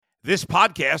This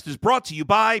podcast is brought to you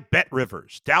by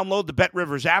BetRivers. Download the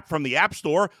BetRivers app from the App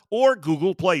Store or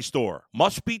Google Play Store.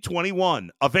 Must be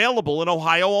 21. Available in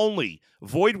Ohio only.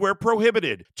 Void where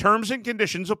prohibited. Terms and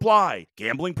conditions apply.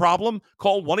 Gambling problem?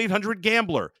 Call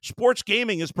 1-800-GAMBLER. Sports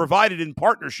gaming is provided in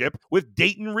partnership with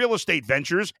Dayton Real Estate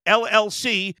Ventures,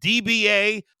 LLC,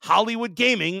 DBA, Hollywood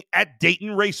Gaming at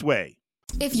Dayton Raceway.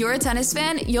 If you're a tennis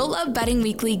fan, you'll love Betting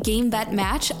Weekly Game Bet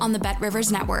Match on the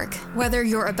BetRivers Network. Whether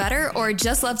you're a bettor or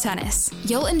just love tennis,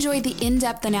 you'll enjoy the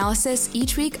in-depth analysis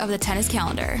each week of the tennis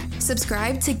calendar.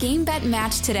 Subscribe to Game Bet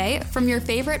Match today from your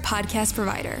favorite podcast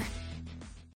provider.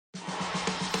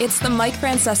 It's the Mike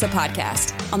Francesa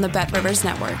podcast on the BetRivers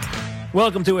Network.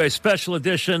 Welcome to a special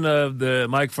edition of the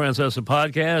Mike Francesa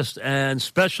podcast, and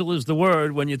special is the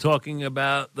word when you're talking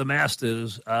about the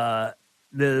Masters.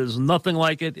 There's nothing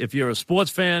like it. If you're a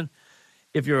sports fan,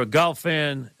 if you're a golf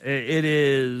fan, it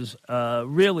is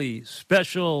really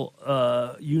special,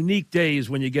 unique days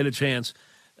when you get a chance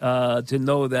to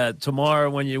know that tomorrow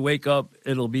when you wake up,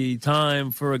 it'll be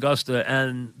time for Augusta.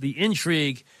 And the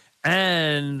intrigue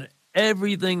and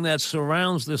everything that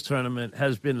surrounds this tournament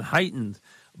has been heightened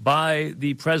by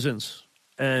the presence,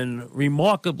 and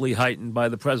remarkably heightened by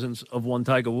the presence of one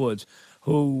Tiger Woods,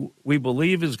 who we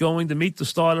believe is going to meet the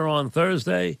starter on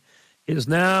Thursday, is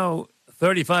now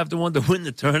 35-1 to win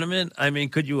the tournament. I mean,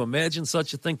 could you imagine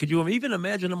such a thing? Could you even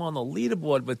imagine him on the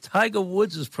leaderboard? But Tiger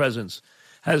Woods' presence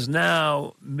has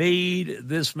now made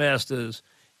this Masters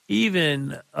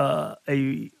even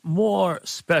a more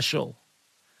special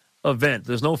event.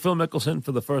 There's no Phil Mickelson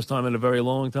for the first time in a very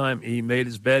long time. He made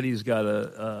his bed. He's got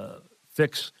to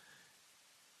fix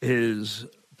his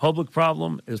public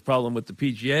problem, his problem with the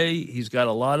PGA. He's got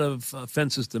a lot of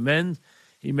fences to mend.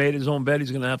 He made his own bed. He's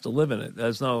going to have to live in it.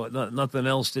 There's nothing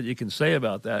else that you can say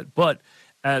about that. But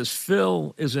as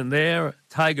Phil isn't there,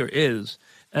 Tiger is.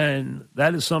 And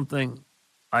that is something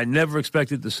I never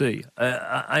expected to see.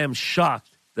 I am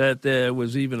shocked that there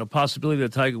was even a possibility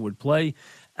that Tiger would play.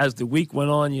 As the week went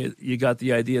on, you got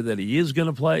the idea that he is going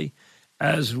to play.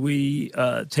 As we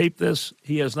tape this,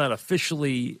 he has not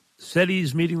officially said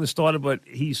he's meeting the starter, but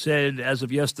he said as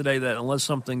of yesterday that unless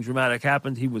something dramatic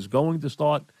happened, he was going to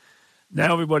start.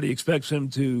 Now everybody expects him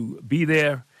to be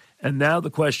there. And now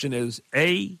the question is,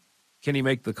 A, can he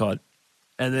make the cut?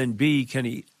 And then B, can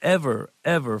he ever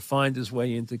find his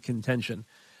way into contention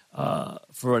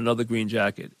for another green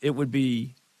jacket? It would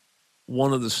be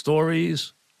one of the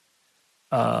stories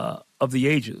of the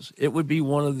ages. It would be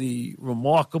one of the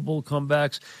remarkable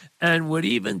comebacks, and would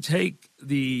even take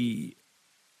the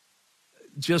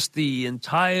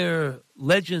entire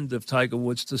legend of Tiger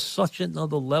Woods to such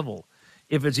another level,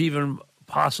 if it's even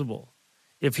possible,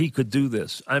 if he could do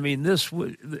this. I mean, this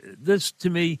to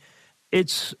me,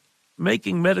 it's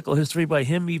making medical history by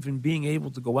him even being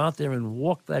able to go out there and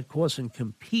walk that course and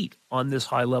compete on this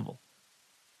high level.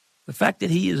 The fact that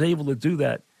he is able to do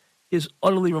that is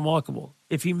utterly remarkable.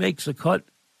 If he makes a cut,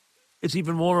 it's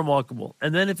even more remarkable.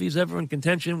 And then if he's ever in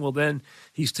contention, well, then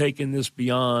he's taken this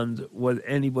beyond what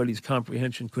anybody's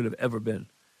comprehension could have ever been.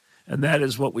 And that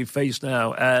is what we face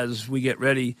now as we get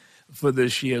ready for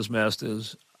this year's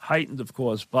Masters, heightened, of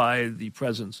course, by the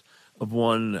presence of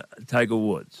one Tiger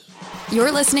Woods.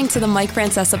 You're listening to the Mike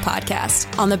Francesa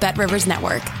podcast on the BetRivers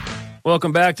Network.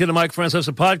 Welcome back to the Mike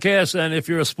Francesa podcast. And if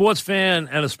you're a sports fan,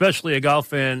 and especially a golf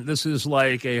fan, this is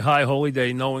like a high holy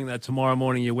day, knowing that tomorrow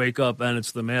morning you wake up and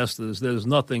it's the Masters. There's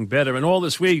nothing better. And all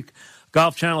this week,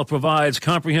 Golf Channel provides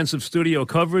comprehensive studio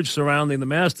coverage surrounding the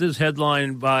Masters,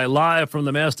 headlined by Live from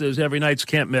the Masters Every Night's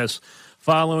Can't Miss.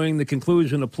 Following the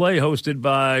conclusion of play, hosted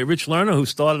by Rich Lerner, who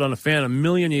started on a fan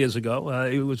 1,000,000 years ago.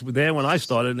 He was there when I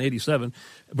started in '87.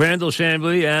 Brandel,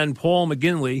 Chamblee, and Paul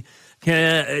McGinley.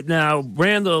 Now,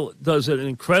 Brandel does an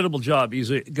incredible job.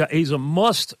 He's a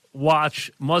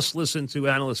must-watch, must-listen-to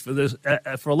analyst for this,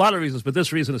 for a lot of reasons, but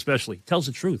this reason especially. Tells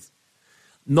the truth.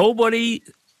 Nobody,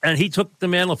 and he took the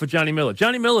mantle for Johnny Miller.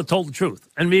 Johnny Miller told the truth,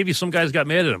 and maybe some guys got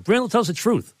mad at him. Brandel tells the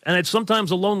truth, and it's sometimes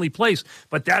a lonely place,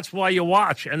 but that's why you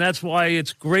watch, and that's why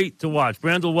it's great to watch.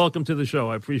 Brandel, welcome to the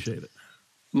show. I appreciate it.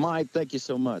 Mike, thank you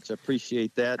so much. I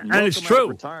appreciate that. And it's true.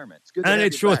 Retirement. It's good. And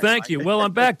it's true. Thank you. Well,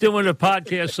 I'm back doing a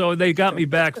podcast, so they got me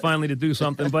back finally to do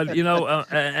something. But, you know,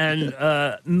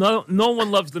 no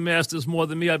one loves the Masters more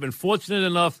than me. I've been fortunate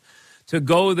enough to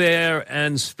go there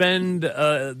and spend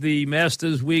the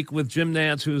Masters week with Jim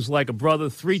Nantz, who's like a brother,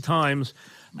 3 times.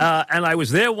 And I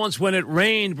was there once when it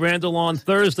rained, Brandel, on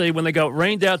Thursday when they got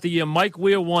rained out the year Mike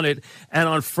Weir won it. And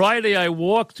on Friday, I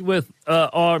walked with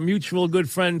our mutual good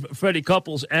friend, Freddie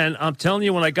Couples. And I'm telling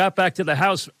you, when I got back to the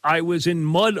house, I was in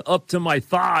mud up to my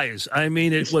thighs. I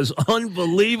mean, it was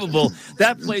unbelievable.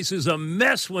 That place is a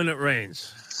mess when it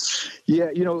rains. Yeah,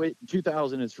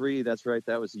 2003, that's right.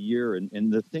 That was the year.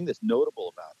 And the thing that's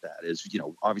notable about that is,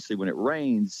 obviously when it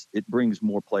rains, it brings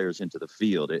more players into the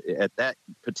field. At that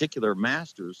particular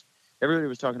Masters, everybody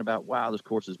was talking about, wow, this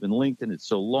course has been lengthened. It's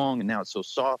so long, and now it's so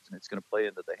soft, and it's going to play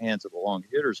into the hands of the long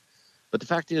hitters. But the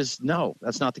fact is, no,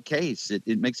 that's not the case.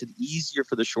 It makes it easier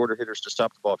for the shorter hitters to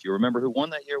stop the ball. If you remember, who won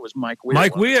that year was Mike Weir.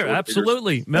 Mike Weir,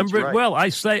 absolutely. Hitters. Remember That's it right. well.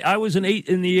 I was in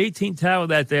the 18th tower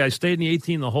that day. I stayed in the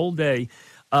 18 the whole day.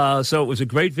 So it was a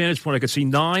great vantage point. I could see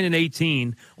 9 and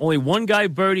 18. Only one guy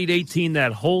birdied 18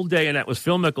 that whole day, and that was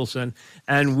Phil Mickelson.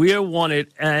 And Weir won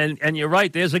it. And you're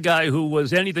right. There's a guy who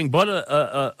was anything but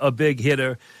a big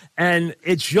hitter. And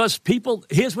it's just people.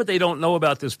 Here's what they don't know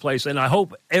about this place. And I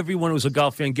hope everyone who's a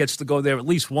golf fan gets to go there at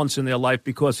least once in their life,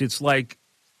 because it's like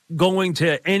going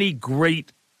to any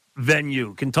great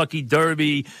venue, Kentucky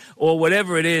Derby or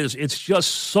whatever it is. It's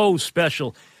just so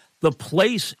special. The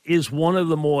place is one of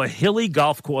the more hilly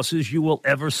golf courses you will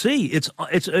ever see. It's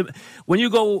when you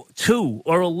go 2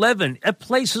 or 11, that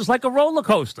place is like a roller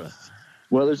coaster.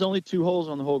 Well, there's only 2 holes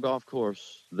on the whole golf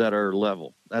course that are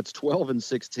level. That's 12 and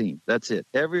 16. That's it.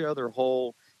 Every other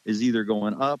hole is either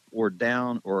going up or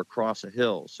down or across a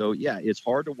hill. So, yeah, it's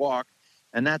hard to walk,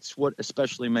 and that's what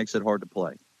especially makes it hard to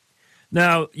play.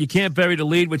 Now, you can't bury the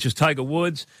lead, which is Tiger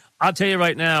Woods. I'll tell you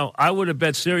right now, I would have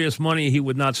bet serious money he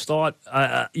would not start.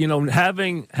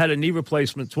 Having had a knee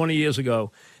replacement 20 years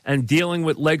ago and dealing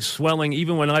with leg swelling,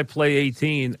 even when I play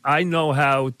 18, I know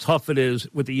how tough it is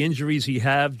with the injuries he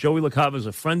have. Joey LaCava is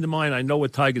a friend of mine. I know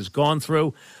what Tiger's gone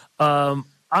through.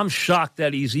 I'm shocked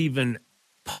that he's even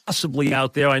possibly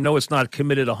out there. I know it's not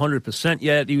committed 100%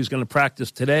 yet. He was going to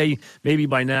practice today. Maybe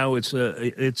by now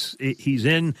he's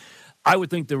in. I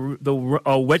would think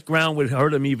the wet ground would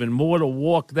hurt him even more to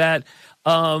walk that.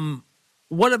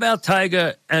 What about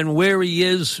Tiger and where he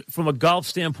is from a golf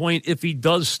standpoint if he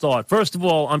does start? First of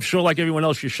all, I'm sure like everyone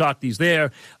else, you're shocked he's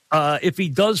there. If he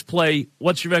does play,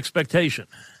 what's your expectation?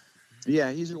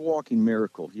 Yeah, he's a walking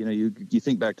miracle. You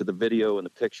think back to the video and the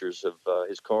pictures of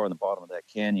his car on the bottom of that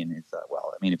canyon, and you thought,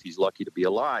 well, if he's lucky to be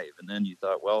alive. And then you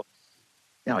thought, well,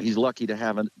 he's lucky to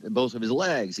have both of his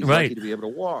legs. He's right. lucky to be able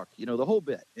to walk, the whole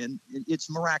bit. And it's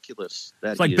miraculous.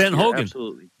 That it's like Ben Hogan.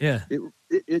 Absolutely. Yeah.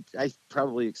 It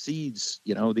probably exceeds,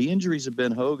 the injuries of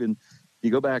Ben Hogan. You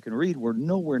go back and read, were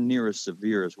nowhere near as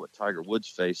severe as what Tiger Woods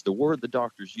faced. The word the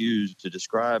doctors used to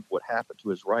describe what happened to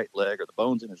his right leg, or the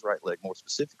bones in his right leg more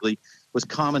specifically, was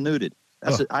comminuted.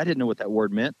 I didn't know what that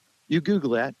word meant. You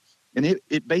Google that. And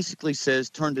it basically says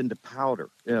turned into powder,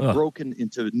 broken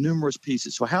into numerous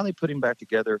pieces. So how they put him back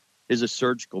together is a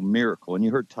surgical miracle. And you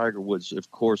heard Tiger Woods,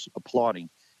 of course, applauding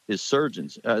his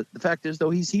surgeons. The fact is, though,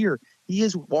 he's here. He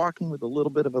is walking with a little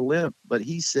bit of a limp, but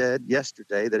he said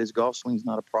yesterday that his golf swing is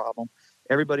not a problem.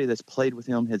 Everybody that's played with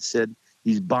him had said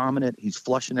he's bombing it. He's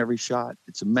flushing every shot.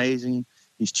 It's amazing.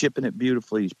 He's chipping it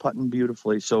beautifully. He's putting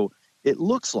beautifully. So it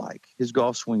looks like his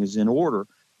golf swing is in order.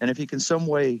 And if he can some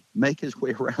way make his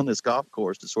way around this golf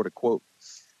course, to sort of quote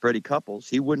Freddie Couples,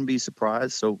 he wouldn't be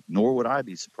surprised, so nor would I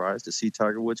be surprised to see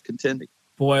Tiger Woods contending.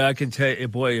 Boy, I can tell you,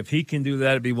 if he can do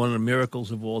that, it'd be one of the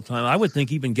miracles of all time. I would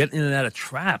think even getting in and out of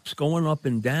traps, going up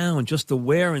and down, just the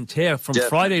wear and tear from Definitely.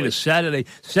 Friday to Saturday.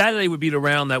 Saturday would be the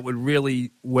round that would really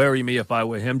worry me if I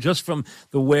were him, just from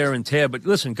the wear and tear. But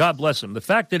listen, God bless him. The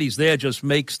fact that he's there just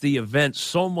makes the event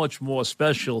so much more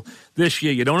special this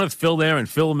year. You don't have Phil there, and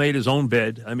Phil made his own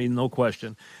bed. No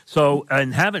question. So,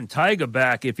 and having Tiger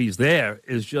back, if he's there,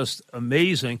 is just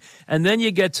amazing. And then you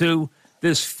get to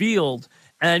this field.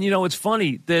 And, it's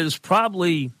funny, there's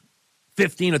probably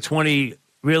 15 or 20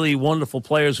 really wonderful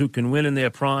players who can win in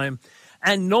their prime.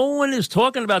 And no one is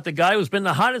talking about the guy who's been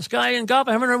the hottest guy in golf.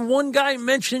 I haven't heard one guy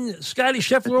mention Scotty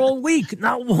Scheffler all week.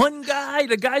 Not one guy.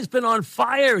 The guy's been on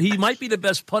fire. He might be the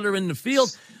best putter in the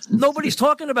field. Nobody's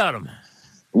talking about him.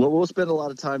 Well, we'll spend a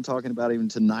lot of time talking about him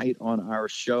tonight on our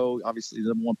show. Obviously, the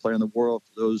number one player in the world.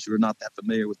 For those who are not that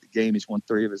familiar with the game, he's won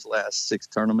 3 of his last 6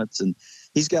 tournaments. And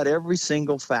he's got every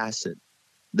single facet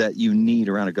that you need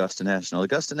around Augusta National.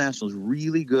 Augusta National is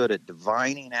really good at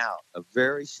divining out a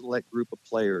very select group of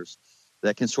players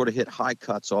that can sort of hit high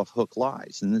cuts off hook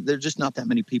lies. And there's just not that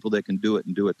many people that can do it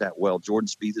and do it that well. Jordan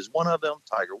Spieth is one of them,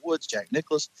 Tiger Woods, Jack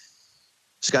Nicklaus.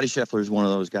 Scotty Scheffler is one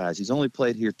of those guys. He's only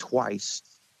played here twice.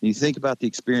 And you think about the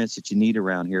experience that you need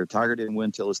around here. Tiger didn't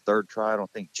win till his 3rd try. I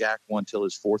don't think Jack won till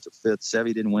his 4th or 5th.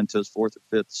 Seve didn't win till his 4th or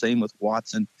 5th. Same with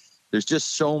Watson. There's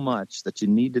just so much that you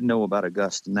need to know about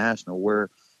Augusta National, where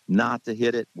not to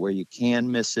hit it, where you can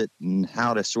miss it, and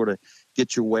how to sort of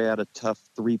get your way out of tough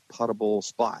 3-puttable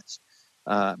spots.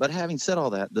 But having said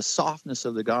all that, the softness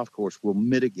of the golf course will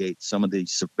mitigate some of the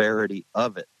severity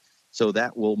of it. So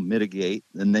that will mitigate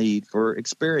the need for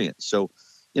experience. So,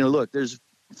 look, there's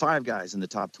 5 guys in the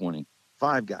top 20,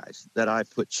 5 guys that I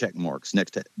put check marks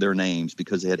next to their names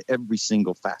because they had every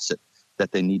single facet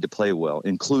that they need to play well,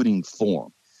 including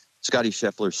form. Scotty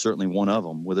Scheffler is certainly one of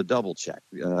them with a double check.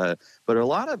 But a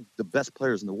lot of the best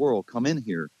players in the world come in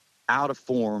here out of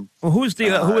form. Well, who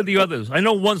are the others? I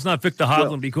know one's not Victor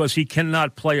Hovland because he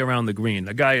cannot play around the green.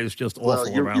 The guy is just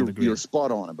awful around the green. You're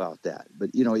spot on about that. But,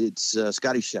 it's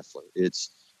Scotty Scheffler. It's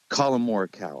Colin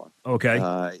Morikawa. Okay.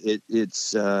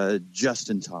 It's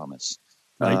Justin Thomas.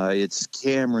 Right. It's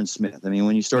Cameron Smith. I mean,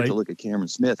 when you start to look at Cameron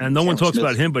Smith. And no one talks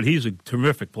about him, but he's a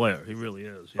terrific player. He really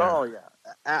is. Yeah. Oh,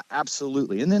 yeah.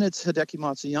 Absolutely. And then it's Hideki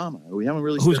Matsuyama. We haven't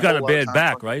really who's got a bad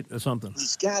back, right? Or something.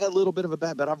 He's got a little bit of a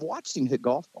bad, but I've watched him hit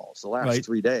golf balls the last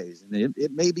 3 days. And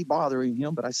it may be bothering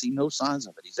him, but I see no signs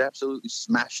of it. He's absolutely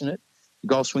smashing it. The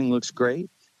golf swing looks great.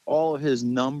 All of his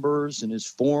numbers and his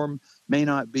form may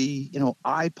not be,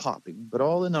 eye-popping, but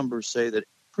all the numbers say that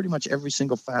pretty much every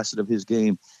single facet of his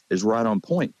game is right on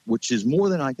point, which is more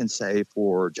than I can say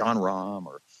for John Rahm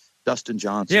or Dustin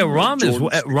Johnson. Yeah,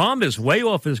 Rahm is way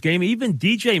off his game. Even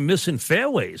DJ missing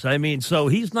fairways. I mean, so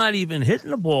he's not even hitting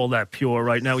the ball that pure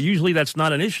right now. Usually that's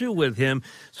not an issue with him.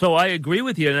 So I agree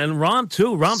with you. And Rahm,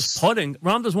 too. Rahm's putting.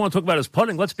 Rahm doesn't want to talk about his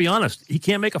putting. Let's be honest. He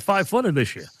can't make a 5-footer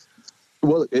this year.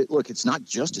 Well, it's not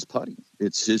just his putting.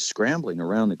 It's his scrambling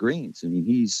around the greens. I mean,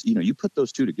 he's, you put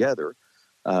those two together,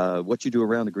 what you do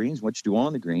around the greens, what you do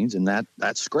on the greens, and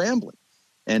that's scrambling.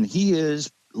 And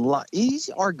he's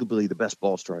arguably the best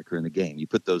ball striker in the game. You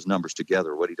put those numbers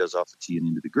together, what he does off the tee and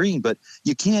into the green, but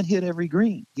you can't hit every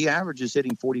green. He averages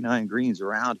hitting 49 greens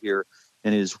around here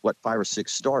in his, 5 or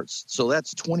 6 starts. So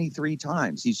that's 23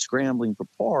 times he's scrambling for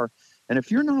par. And if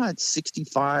you're not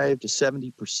 65 to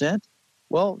 70%,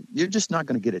 well, you're just not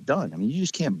going to get it done. I mean, you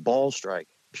just can't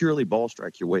purely ball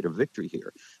strike your way to victory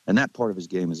here. And that part of his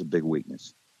game is a big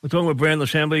weakness. We're talking with Brandel,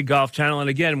 Chamblee, Golf Channel. And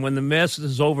again, when the Masters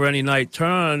is over any night, turn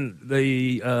on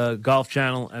the Golf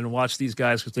Channel and watch these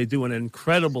guys because they do an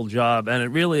incredible job. And it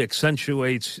really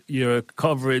accentuates your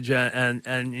coverage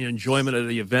and your enjoyment of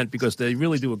the event because they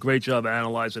really do a great job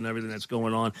analyzing everything that's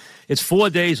going on. It's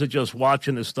 4 days of just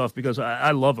watching this stuff because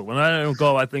I love it. When I don't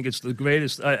go, I think it's the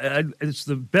greatest. It's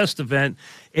the best event.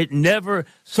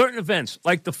 Certain events,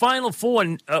 like the Final Four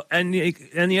and the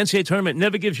NCAA tournament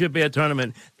never gives you a bad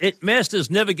tournament. Masters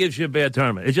never gives you a bad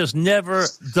tournament. It just never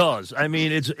does. I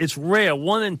mean, it's rare.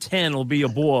 1 in 10 will be a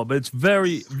bore, but it's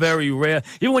very, very rare.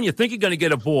 Even when you think you're going to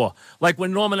get a bore, like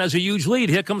when Norman has a huge lead,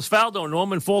 here comes Faldo,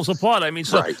 Norman falls apart. I mean,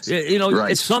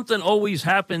 It's something always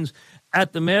happens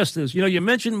at the Masters. You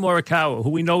mentioned Morikawa, who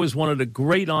we know is one of the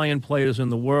great iron players in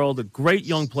the world, a great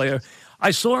young player.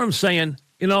 I saw him saying,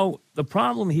 the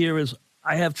problem here is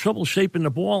I have trouble shaping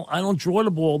the ball. I don't draw the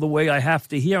ball the way I have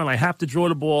to here, and I have to draw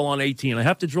the ball on 18. I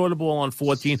have to draw the ball on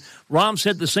 14. Rahm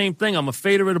said the same thing. I'm a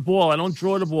fader of the ball. I don't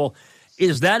draw the ball.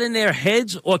 Is that in their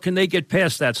heads, or can they get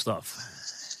past that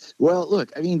stuff? Well,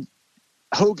 look, I mean,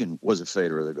 Hogan was a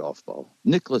fader of the golf ball.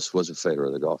 Nicklaus was a fader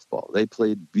of the golf ball. They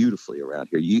played beautifully around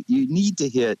here. You need to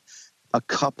hit a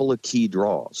couple of key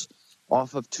draws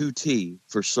off of 2T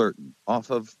for certain, off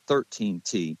of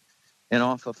 13T. And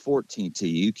off of 14T,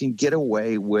 you can get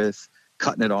away with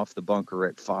cutting it off the bunker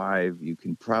at 5. You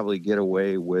can probably get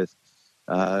away with,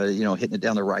 hitting it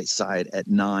down the right side at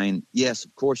 9. Yes,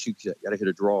 of course, you got to hit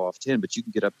a draw off 10, but you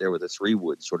can get up there with a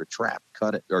 3-wood, sort of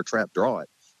cut it, or trap draw it,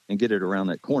 and get it around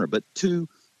that corner. But 2,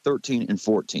 13, and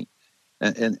 14.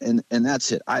 And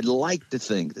that's it. I'd like to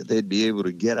think that they'd be able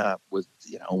to get up with,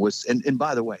 and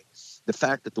by the way, the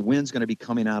fact that the wind's going to be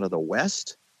coming out of the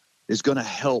west is going to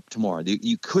help tomorrow.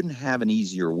 You couldn't have an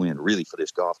easier wind, really, for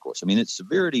this golf course. I mean, its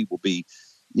severity will be,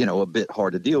 a bit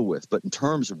hard to deal with. But in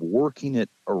terms of working it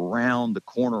around the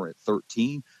corner at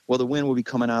 13, well, the wind will be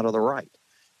coming out of the right,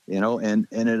 and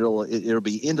it'll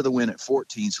be into the wind at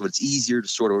 14, so it's easier to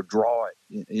sort of draw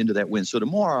it into that wind. So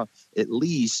tomorrow, at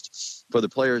least for the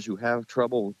players who have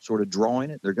trouble sort of drawing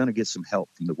it, they're going to get some help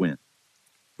from the wind.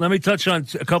 Let me touch on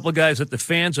a couple of guys that the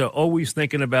fans are always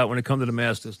thinking about when it comes to the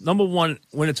Masters. Number one,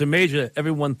 when it's a major,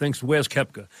 everyone thinks, where's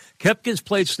Koepka? Koepka's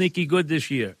played sneaky good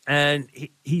this year, and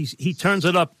he turns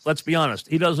it up. Let's be honest.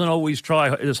 He doesn't always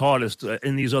try his hardest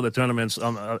in these other tournaments.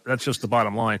 That's just the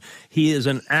bottom line. He is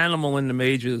an animal in the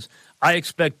majors. I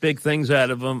expect big things out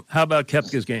of him. How about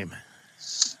Koepka's game?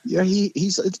 Yeah,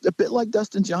 he's a bit like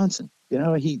Dustin Johnson.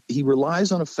 He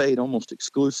relies on a fade almost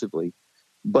exclusively,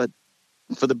 but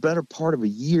for the better part of a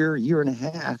year and a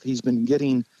half, he's been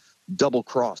getting double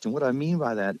crossed. And what I mean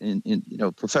by that, in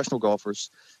professional golfers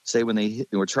say when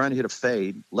we're trying to hit a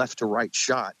fade, left to right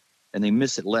shot, and they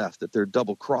miss it left, that they're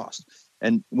double crossed.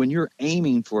 And when you're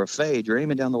aiming for a fade, you're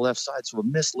aiming down the left side. So a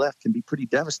missed left can be pretty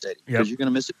devastating because you're going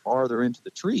to miss it farther into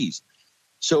the trees.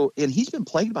 So, and he's been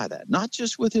plagued by that, not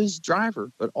just with his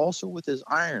driver, but also with his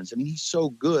irons. I mean, he's so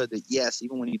good that, yes,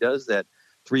 even when he does that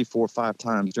 3, 4, 5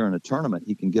 times during a tournament,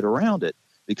 he can get around it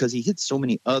because he hits so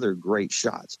many other great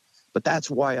shots. But that's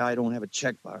why I don't have a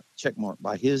check mark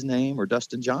by his name or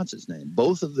Dustin Johnson's name.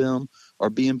 Both of them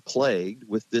are being plagued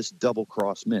with this double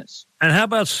cross miss. And how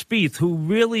about Spieth, who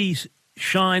really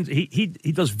shines? He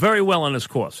does very well on this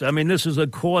course. I mean, this is a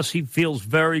course he feels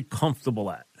very comfortable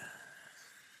at.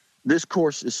 This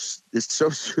course is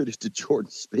so suited to Jordan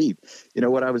Spieth. You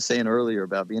know what I was saying earlier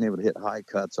about being able to hit high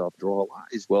cuts off draw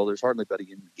lies? Well, there's hardly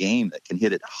anybody in the game that can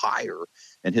hit it higher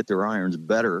and hit their irons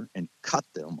better and cut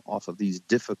them off of these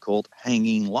difficult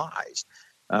hanging lies.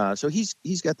 So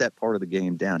he's got that part of the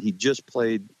game down. He just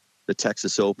played the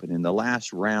Texas Open in the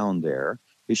last round there.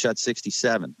 He shot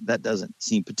 67. That doesn't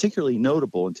seem particularly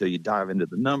notable until you dive into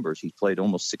the numbers. He played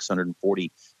almost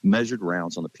 640 measured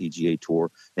rounds on the PGA Tour,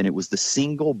 and it was the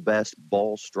single best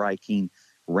ball striking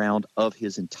round of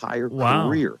his entire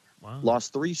career. Wow.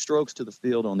 Lost 3 strokes to the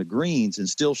field on the greens and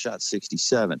still shot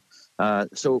 67.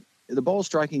 So the ball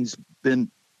striking's been,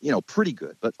 pretty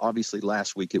good, but obviously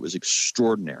last week it was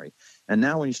extraordinary. And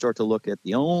now when you start to look at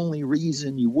the only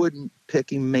reason you wouldn't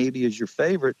pick him maybe as your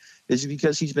favorite is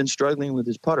because he's been struggling with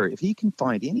his putter. If he can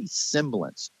find any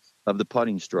semblance of the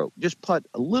putting stroke, just putt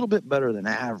a little bit better than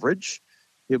average,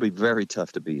 he'll be very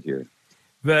tough to beat here.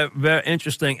 Very, very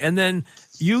interesting. And then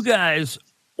you guys,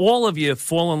 all of you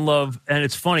fall in love, and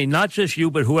it's funny, not just you,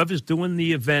 but whoever's doing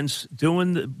the events,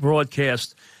 doing the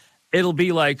broadcast, it'll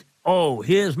be like, oh,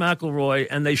 here's McIlroy,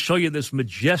 and they show you this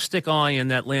majestic iron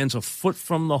that lands a foot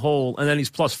from the hole, and then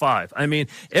he's +5. I mean,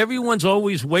 everyone's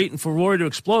always waiting for Rory to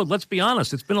explode. Let's be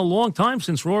honest. It's been a long time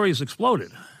since Rory's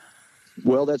exploded.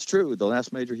 Well, that's true. The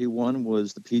last major he won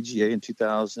was the PGA in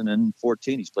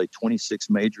 2014. He's played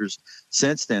 26 majors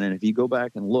since then, and if you go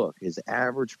back and look, his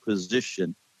average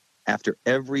position after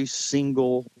every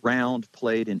single round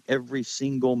played in every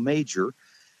single major,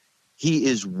 he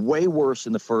is way worse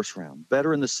in the first round,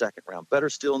 better in the second round, better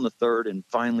still in the third, and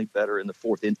finally better in the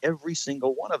fourth, in every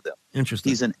single one of them. Interesting.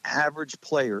 He's an average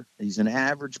player. He's an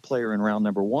average player in round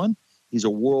number 1. He's a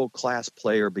world-class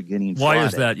player beginning Friday. Why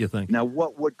is that, you think? Now,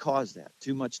 what would cause that?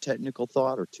 Too much technical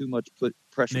thought or too much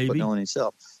pressure put on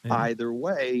himself? Maybe. Either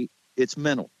way, it's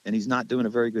mental, and he's not doing a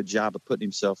very good job of putting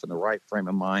himself in the right frame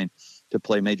of mind to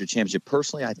play major championship.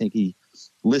 Personally, I think he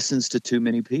listens to too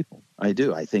many people. I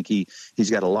do. I think he's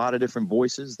got a lot of different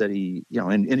voices that he,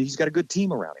 and he's got a good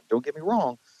team around him. Don't get me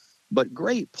wrong, but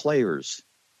great players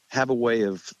have a way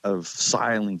of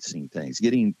silencing things,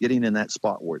 getting in that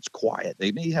spot where it's quiet.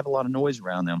 They may have a lot of noise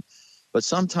around them, but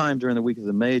sometime during the week of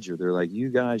the major, they're like, you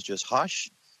guys just hush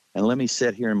and let me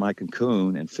sit here in my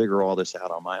cocoon and figure all this out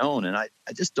on my own. And I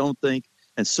just don't think,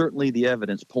 and certainly the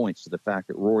evidence points to the fact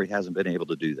that Rory hasn't been able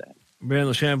to do that.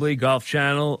 Brandel, Chamblee, Golf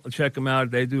Channel. Check them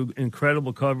out. They do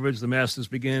incredible coverage. The Masters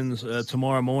begins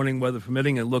tomorrow morning, weather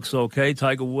permitting. It looks okay.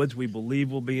 Tiger Woods, we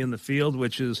believe, will be in the field,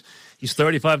 he's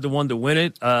 35-1 to win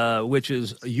it, which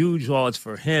is huge odds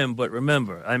for him. But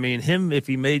remember, I mean, if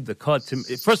he made the cut,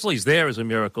 first of all, he's there is a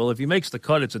miracle. If he makes the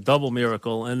cut, it's a double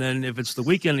miracle. And then if it's the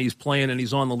weekend he's playing and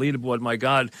he's on the leaderboard, my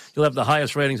God, he'll have the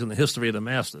highest ratings in the history of the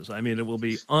Masters. I mean, it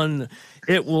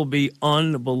will be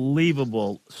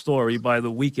unbelievable story by the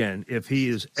weekend if he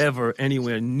is ever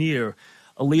anywhere near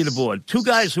a leaderboard. 2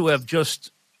 guys who have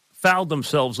just fouled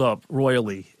themselves up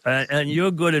royally, and you're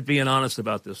good at being honest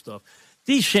about this stuff.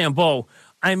 DeChambeau,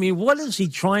 I mean, what is he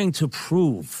trying to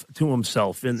prove to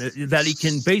himself that he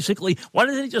can basically – why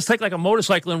doesn't he just take like a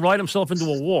motorcycle and ride himself into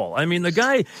a wall? I mean, the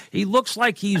guy, he looks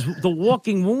like he's the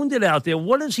walking wounded out there.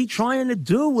 What is he trying to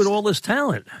do with all this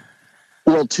talent?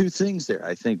 Well, 2 things there.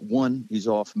 I think, one, he's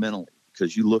off mentally.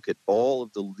 Because you look at all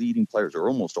of the leading players, or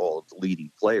almost all of the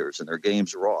leading players, and their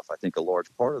games are off. I think a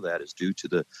large part of that is due to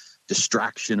the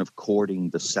distraction of courting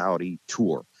the Saudi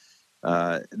tour.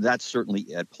 That's certainly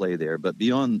at play there. But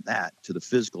beyond that, to the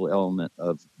physical element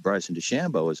of Bryson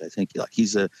DeChambeau, is I think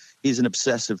he's an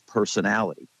obsessive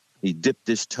personality. He dipped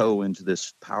his toe into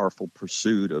this powerful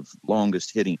pursuit of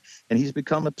longest hitting, and he's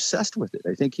become obsessed with it.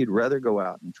 I think he'd rather go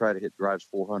out and try to hit drives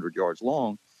 400 yards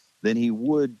long than he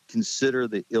would consider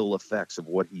the ill effects of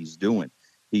what he's doing.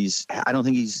 I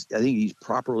think he's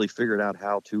properly figured out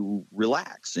how to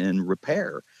relax and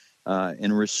repair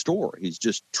and restore. He's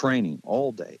just training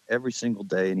all day, every single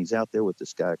day, and he's out there with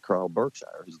this guy, Carl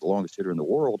Berkshire, who's the longest hitter in the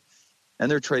world, and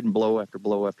they're trading blow after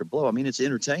blow after blow. I mean, it's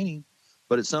entertaining,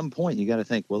 but at some point you got to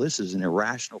think, well, this is an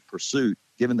irrational pursuit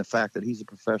given the fact that he's a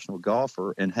professional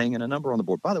golfer and hanging a number on the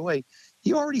board. By the way,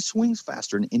 he already swings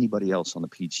faster than anybody else on the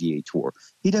PGA Tour.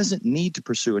 He doesn't need to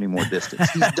pursue any more distance.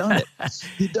 He's done it.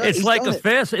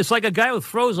 It's like a guy who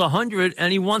throws 100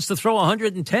 and he wants to throw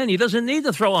 110. He doesn't need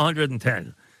to throw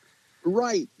 110.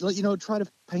 Right. Try to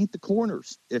paint the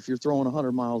corners if you're throwing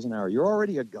 100 miles an hour. You're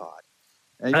already a god.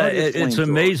 It's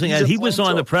amazing. And he was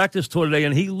on the practice tour today,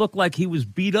 and he looked like he was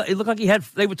beat up. It looked like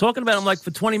they were talking about him like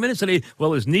for 20 minutes today.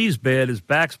 Well, his knee's bad, his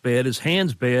back's bad, his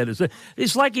hand's bad.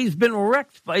 It's like he's been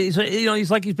wrecked. He's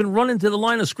like he's been running to the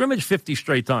line of scrimmage 50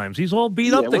 straight times. He's all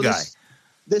beat up, the guy.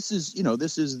 This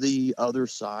is the other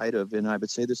side of, and I would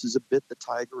say this is a bit the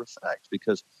Tiger effect,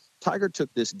 because Tiger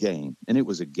took this game, and it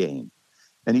was a game,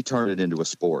 and he turned it into a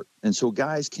sport. And so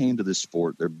guys came to this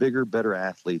sport. They're bigger, better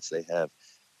athletes. They have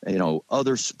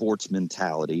other sports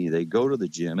mentality. They go to the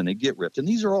gym and they get ripped. And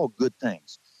these are all good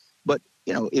things. But,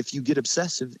 if you get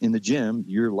obsessive in the gym,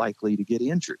 you're likely to get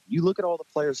injured. You look at all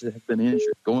the players that have been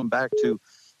injured, going back to,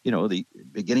 the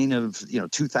beginning of,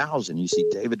 2000, you see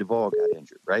David Duvall got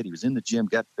injured, right? He was in the gym,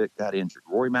 got fit, got injured.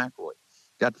 Rory McIlroy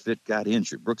got fit, got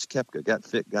injured. Brooks Koepka got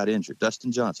fit, got injured.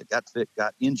 Dustin Johnson got fit,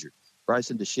 got injured.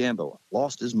 Bryson DeChambeau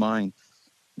lost his mind,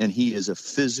 and he is a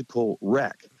physical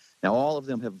wreck. Now, all of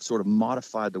them have sort of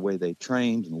modified the way they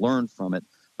trained and learned from it,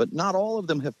 but not all of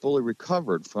them have fully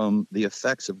recovered from the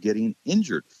effects of getting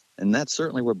injured. And that's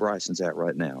certainly where Bryson's at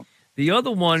right now. The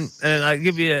other one, and I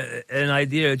give you an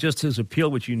idea, just his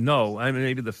appeal, which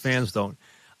maybe the fans don't.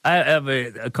 I have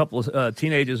a couple of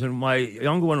teenagers, and my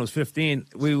younger one was 15.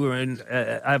 We were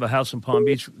I have a house in Palm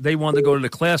Beach. They wanted to go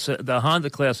to the Honda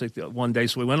Classic one day,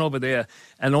 so we went over there,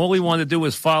 and all we wanted to do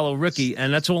was follow Ricky,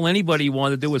 and that's all anybody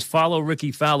wanted to do was follow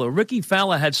Ricky Fowler. Ricky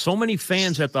Fowler had so many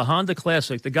fans at the Honda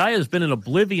Classic. The guy has been in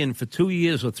oblivion for 2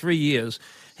 years or 3 years.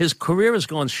 His career has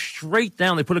gone straight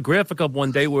down. They put a graphic up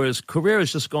one day where his career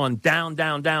has just gone down,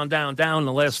 down, down, down, down in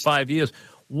the last 5 years.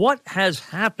 What has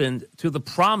happened to the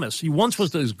promise? He once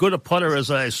was as good a putter as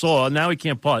I saw. Now he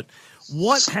can't putt.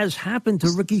 What has happened to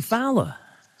Ricky Fowler?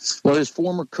 Well, his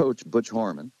former coach, Butch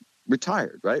Harmon,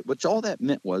 retired, right? Which all that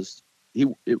meant was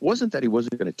it wasn't that he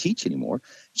wasn't going to teach anymore.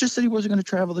 It's just that he wasn't going to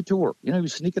travel the tour. He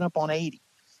was sneaking up on 80.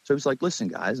 So he was like, listen,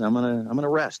 guys, I'm gonna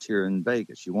rest here in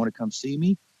Vegas. You want to come see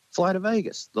me? Fly to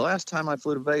Vegas. The last time I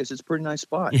flew to Vegas, it's a pretty nice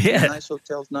spot. Yeah. Nice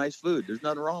hotels, nice food. There's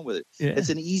nothing wrong with it. Yeah. It's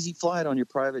an easy flight on your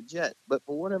private jet. But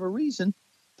for whatever reason,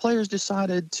 players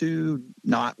decided to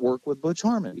not work with Butch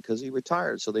Harmon because he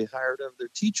retired. So they hired other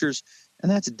teachers, and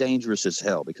that's dangerous as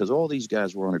hell because all these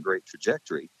guys were on a great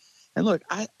trajectory. And look,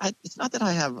 it's not that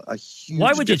I have a huge.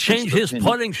 Why would you change his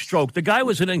putting stroke? The guy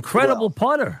was an incredible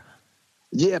putter.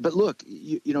 Yeah, but look,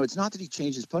 it's not that he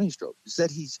changed his putting stroke. It's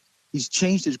that he's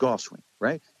changed his golf swing,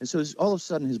 right? And so all of a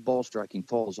sudden his ball striking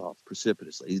falls off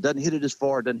precipitously. He doesn't hit it as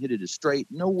far, doesn't hit it as straight,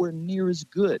 nowhere near as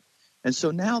good. And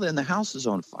so now then the house is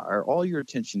on fire. All your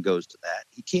attention goes to that.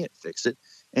 He can't fix it,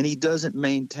 and he doesn't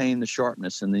maintain the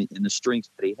sharpness and the strength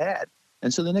that he had.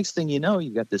 And so the next thing you know,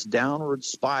 you've got this downward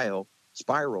spiral,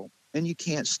 and you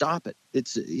can't stop it.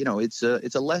 It's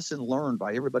a lesson learned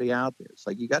by everybody out there. It's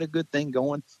like you got a good thing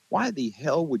going. Why the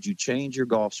hell would you change your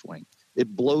golf swing?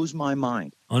 It blows my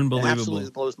mind. Unbelievable. It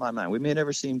absolutely blows my mind. We may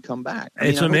never see him come back.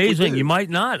 It's amazing. You might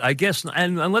not, I guess.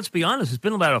 And let's be honest, it's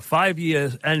been about 5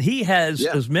 years, and he has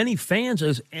as many fans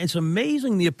as it's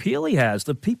amazing the appeal he has.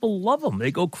 The people love him.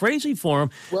 They go crazy for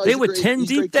him. Well, they were 10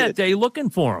 deep that day looking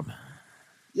for him.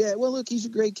 Yeah, well, look, he's a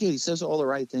great kid. He says all the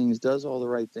right things, does all the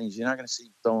right things. You're not going to see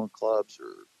him throwing clubs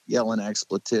or yelling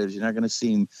expletives. You're not going to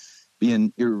see him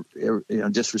being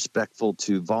disrespectful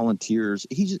to volunteers.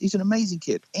 He's an amazing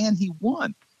kid, and he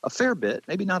won a fair bit,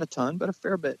 maybe not a ton, but a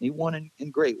fair bit, and he won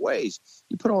in great ways.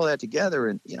 You put all that together,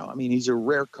 and he's a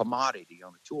rare commodity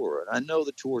on the tour, and I know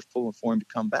the tour is pulling for him to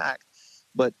come back,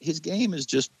 but his game has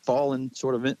just fallen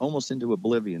sort of almost into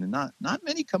oblivion, and not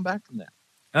many come back from that.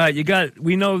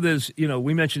 We know there's,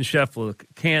 we mentioned Scheffler,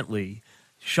 Cantley,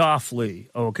 Schauffele,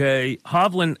 okay?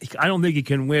 Hovland, I don't think he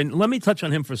can win. Let me touch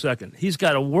on him for a second. He's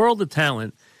got a world of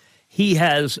talent. He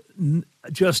has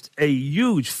just a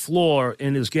huge flaw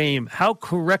in his game. How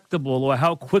correctable or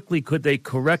how quickly could they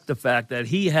correct the fact that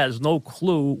he has no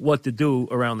clue what to do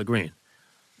around the green?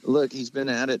 Look, he's been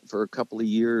at it for a couple of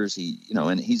years.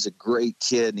 And he's a great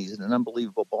kid, and he's an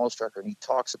unbelievable ball striker, and he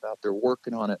talks about they're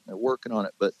working on it,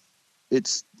 but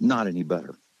it's not any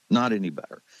better. Not any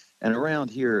better. And around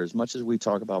here, as much as we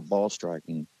talk about ball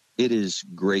striking, it is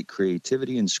great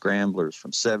creativity and scramblers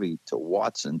from Seve to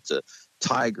Watson to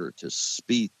Tiger to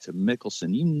Spieth to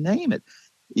Mickelson, you name it.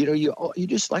 you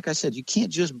just, like I said, you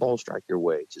can't just ball strike your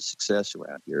way to success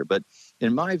around here. But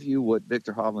in my view, what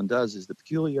Victor Hovland does is the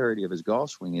peculiarity of his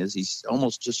golf swing is he's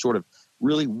almost just sort of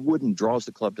really wooden, draws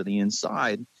the club to the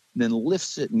inside, and then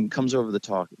lifts it and comes over the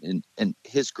top and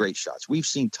hits great shots. We've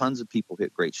seen tons of people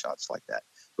hit great shots like that,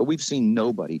 but we've seen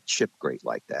nobody chip great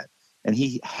like that. And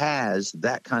he has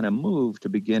that kind of move to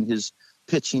begin his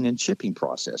pitching and chipping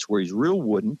process where he's real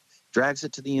wooden, drags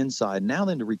it to the inside. Now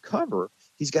then to recover,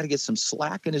 he's got to get some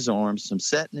slack in his arms, some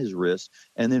set in his wrist,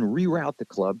 and then reroute the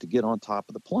club to get on top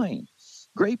of the plane.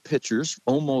 Great pitchers,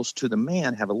 almost to the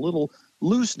man, have a little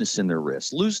looseness in their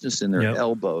wrists, looseness in their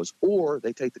elbows, or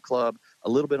they take the club a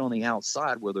little bit on the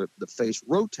outside where the face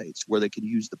rotates, where they can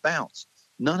use the bounce.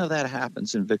 None of that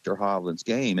happens in Victor Hovland's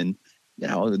game. And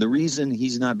the reason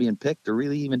he's not being picked or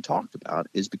really even talked about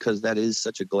is because that is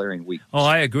such a glaring weakness. Oh,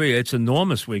 I agree. It's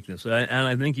enormous weakness. And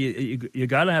I think you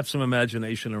got to have some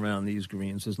imagination around these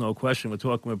greens. There's no question. We're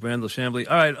talking with Brandel Chamblee.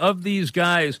 All right, of these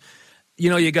guys,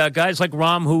 you got guys like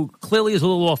Rahm, who clearly is a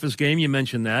little off his game. You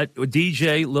mentioned that.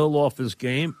 DJ, a little off his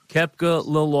game. Koepka, a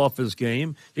little off his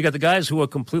game. You got the guys who are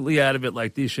completely out of it,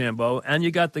 like DeChambeau. And you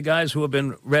got the guys who have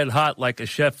been red hot, like a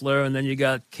Scheffler. And then you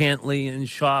got Cantley and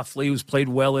Schauffele, who's played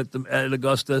well at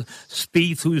Augusta.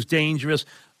 Spieth, who's dangerous.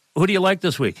 Who do you like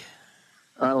this week?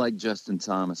 I like Justin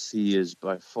Thomas. He is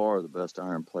by far the best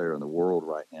iron player in the world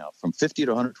right now. From 50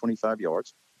 to 125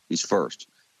 yards, he's first.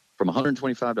 From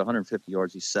 125 to 150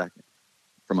 yards, he's second.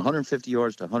 From 150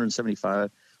 yards to 175,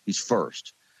 he's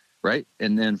first, right?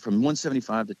 And then from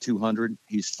 175 to 200,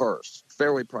 he's first.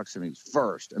 Fairway proximity, he's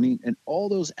first. I mean, in all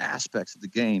those aspects of the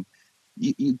game,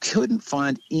 you couldn't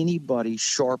find anybody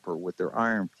sharper with their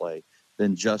iron play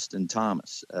than Justin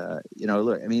Thomas.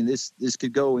 Look, I mean, this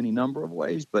could go any number of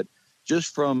ways, but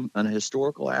just from an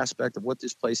historical aspect of what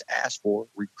this place asked for,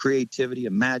 creativity,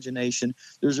 imagination,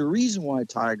 there's a reason why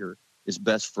Tiger is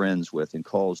best friends with and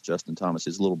calls Justin Thomas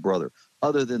his little brother,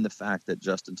 other than the fact that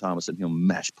Justin Thomas and him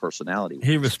mesh personality-wise.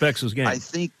 He respects his game.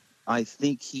 I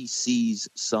think he sees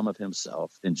some of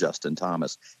himself in Justin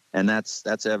Thomas, and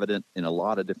that's evident in a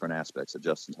lot of different aspects of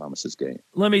Justin Thomas's game.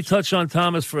 Let me touch on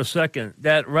Thomas for a second.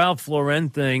 That Ralph Lauren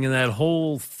thing and that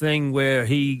whole thing where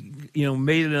he,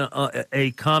 made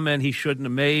a comment he shouldn't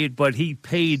have made, but he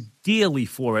paid dearly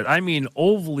for it. I mean,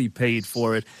 overly paid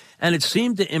for it, and it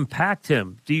seemed to impact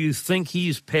him. Do you think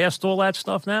he's past all that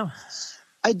stuff now?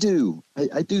 I do.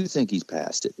 I do think he's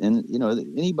past it. And,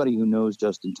 anybody who knows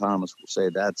Justin Thomas will say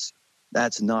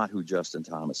that's not who Justin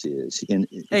Thomas is. And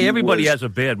hey, everybody has a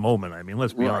bad moment. I mean,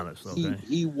 let's be honest. Okay?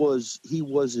 He was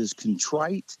as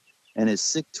contrite and as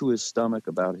sick to his stomach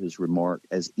about his remark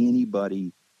as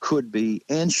anybody could be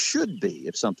and should be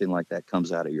if something like that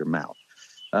comes out of your mouth.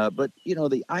 But,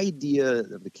 the idea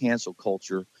of the cancel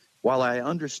culture, while I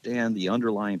understand the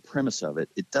underlying premise of it,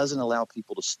 it doesn't allow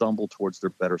people to stumble towards their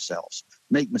better selves,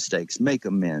 make mistakes, make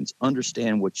amends,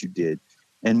 understand what you did,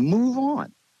 and move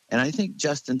on. And I think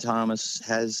Justin Thomas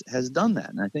has done that.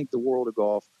 And I think the world of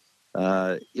golf,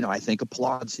 I think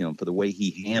applauds him for the way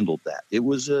he handled that. It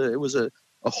was a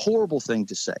horrible thing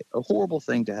to say, a horrible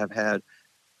thing to have had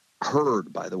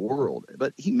heard by the world,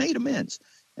 but he made amends.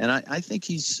 And I think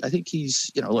he's,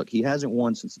 look, he hasn't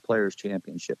won since the Players'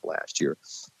 Championship last year.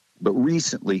 But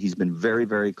recently, he's been very,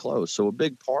 very close. So a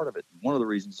big part of it, one of the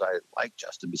reasons I like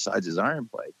Justin, besides his iron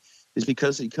play, is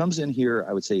because he comes in here,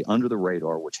 I would say, under the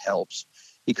radar, which helps.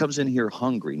 He comes in here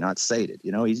hungry, not sated.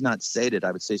 He's not sated.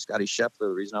 I would say Scotty Scheffler, the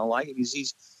reason I don't like him is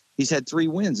he's had 3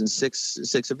 wins in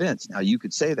six events. Now, you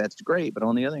could say that's great, but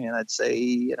on the other hand, I'd say,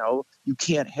 you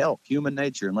can't help human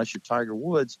nature unless you're Tiger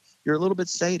Woods. You're a little bit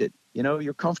sated.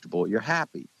 You're comfortable. You're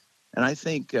happy. And I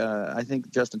think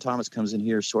Justin Thomas comes in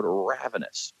here sort of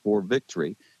ravenous for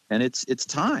victory, and it's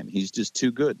time. He's just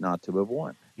too good not to have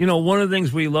won. One of the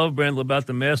things we love, Brandel, about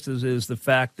the Masters is the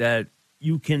fact that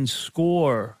you can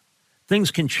score.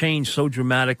 Things can change so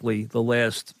dramatically the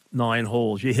last 9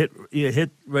 holes. You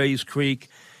hit Rays Creek,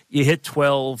 you hit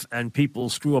 12, and people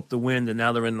screw up the wind, and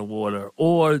now they're in the water.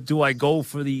 Or do I go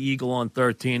for the eagle on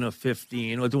 13 or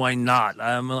 15, or do I not?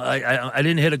 I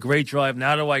didn't hit a great drive.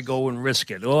 Now do I go and risk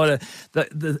it? Or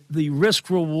the risk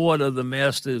reward of the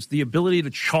Masters, the ability to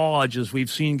charge, as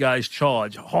we've seen guys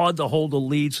charge, hard to hold a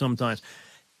lead sometimes.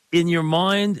 In your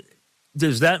mind,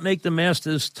 does that make the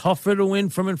Masters tougher to win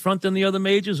from in front than the other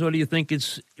majors, or do you think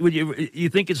you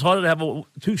think it's harder to have a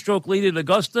 2-stroke lead at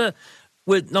Augusta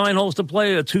with 9 holes to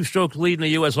play, a 2-stroke lead in the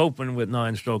U.S. Open with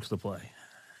 9 strokes to play?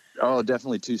 Oh,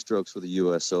 definitely 2 strokes for the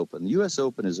U.S. Open. The U.S.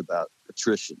 Open is about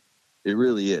attrition. It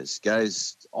really is.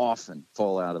 Guys often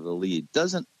fall out of the lead.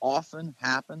 Doesn't often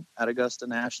happen at Augusta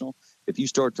National. If you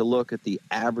start to look at the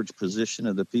average position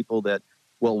of the people that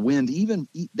will win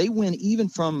they win even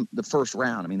from the first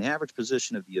round. I mean, the average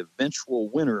position of the eventual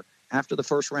winner after the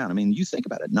first round. I mean, you think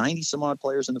about it, 90 some odd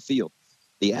players in the field.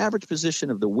 The average position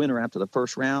of the winner after the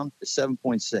first round is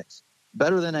 7.6,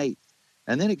 better than 8th.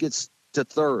 And then it gets to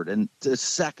 3rd and to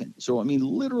 2nd. So, I mean,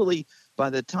 literally by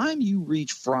the time you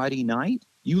reach Friday night,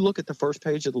 you look at the first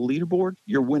page of the leaderboard,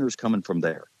 your winner's coming from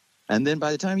there. And then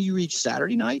by the time you reach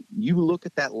Saturday night, you look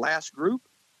at that last group,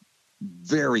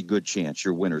 very good chance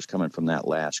your winner's coming from that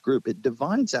last group. It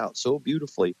divides out so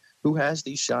beautifully who has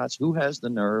these shots, who has the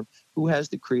nerve, who has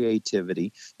the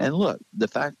creativity. And look, the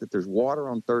fact that there's water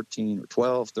on 13 or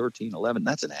 12, 13, 11,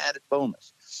 that's an added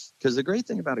bonus. Because the great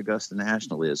thing about Augusta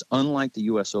National is, unlike the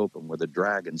U.S. Open where the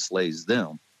dragon slays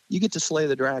them, you get to slay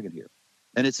the dragon here.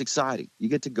 And it's exciting. You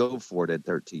get to go for it at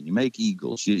 13. You make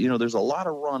eagles. You know, there's a lot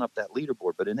of run up that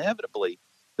leaderboard, but inevitably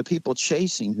the people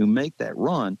chasing who make that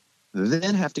run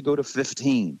then have to go to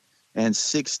 15 and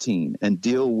 16 and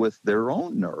deal with their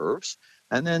own nerves.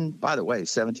 And then, by the way,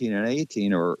 17 and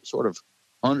 18 are sort of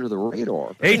under the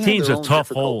radar. 18's a tough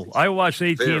hole. I watched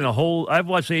 18 I've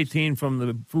watched 18 from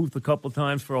the booth a couple of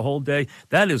times for a whole day.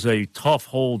 That is a tough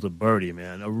hole to birdie,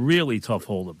 man. A really tough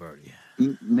hole to birdie.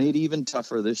 Made even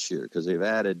tougher this year because they've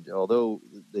added, although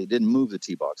they didn't move the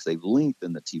tee box, they've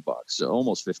lengthened the tee box so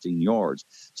almost 15 yards.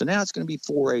 So now it's going to be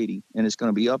 480 and it's going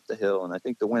to be up the hill. And I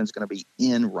think the wind's going to be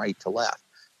in right to left.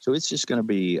 So it's just going to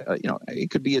be, it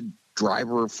could be a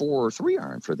driver 4 or 3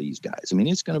 iron for these guys. I mean,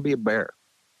 it's going to be a bear.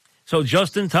 So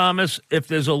Justin Thomas, if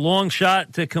there's a long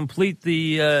shot to complete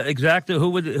the exacta,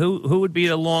 who would be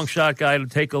a long shot guy to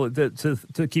take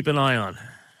to keep an eye on?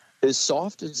 As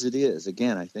soft as it is,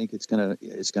 again, I think it's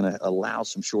gonna allow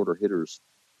some shorter hitters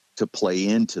to play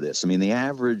into this. I mean, the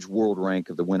average world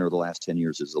rank of the winner of the last 10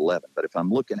 years is 11. But if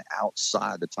I'm looking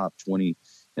outside the top 20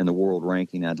 in the world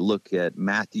ranking, I'd look at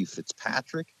Matthew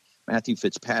Fitzpatrick. Matthew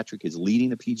Fitzpatrick is leading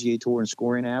the PGA Tour in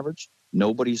scoring average.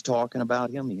 Nobody's talking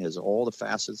about him. He has all the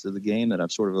facets of the game that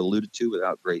I've sort of alluded to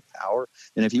without great power.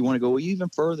 And if you want to go even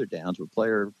further down to a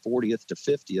player 40th to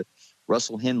 50th,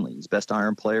 Russell Henley, he's best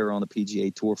iron player on the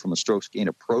PGA Tour from a strokes gained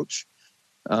approach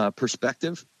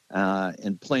perspective,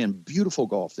 and playing beautiful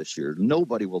golf this year.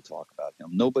 Nobody will talk about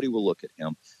him. Nobody will look at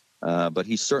him. But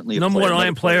he's certainly number one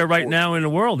iron player right now in the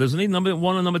world, isn't he? Number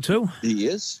 1 and number 2. He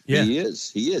is. Yeah. He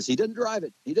is. He doesn't drive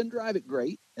it. He doesn't drive it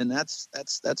great, and that's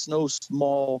no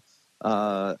small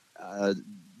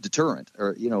deterrent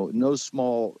or no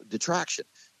small detraction.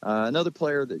 Another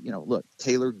player that look,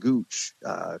 Taylor Gooch,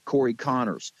 Corey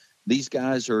Connors. These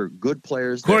guys are good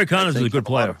players. Corey Connors is a good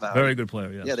player. Very good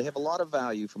player, yes. Yeah, they have a lot of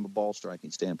value from a ball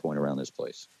striking standpoint around this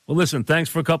place. Well, listen,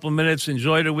 thanks for a couple of minutes.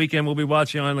 Enjoy the weekend. We'll be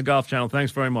watching on the Golf Channel.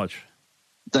 Thanks very much.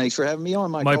 Thanks for having me on,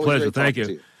 Mike. My Always pleasure. Thank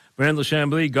you. Brandel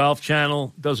Chamblee, Golf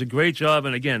Channel, does a great job.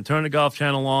 And, again, turn the Golf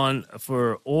Channel on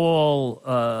for all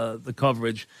the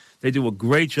coverage. They do a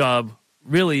great job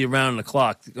really around the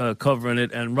clock covering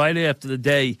it. And right after the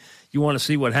day, you want to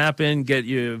see what happened, get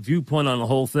your viewpoint on the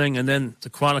whole thing, and then to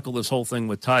chronicle this whole thing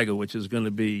with Tiger, which is going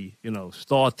to be,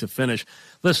 start to finish.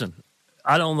 Listen,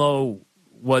 I don't know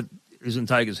what is in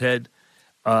Tiger's head,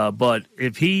 but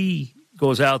if he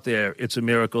goes out there, it's a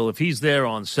miracle. If he's there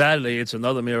on Saturday, it's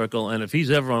another miracle. And if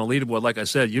he's ever on a leaderboard, like I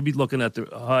said, you'll be looking at the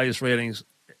highest ratings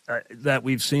that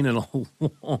we've seen in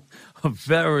a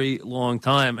very long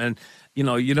time. And, you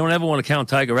don't ever want to count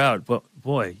Tiger out, but,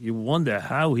 boy, you wonder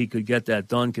how he could get that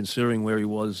done considering where he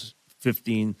was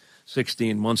 15,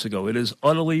 16 months ago. It is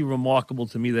utterly remarkable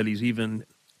to me that he's even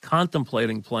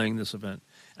contemplating playing this event.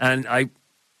 And I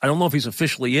don't know if he's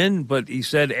officially in, but he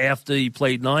said after he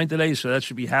played 9 today, so that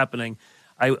should be happening.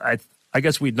 I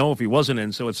guess we'd know if he wasn't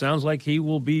in, so it sounds like he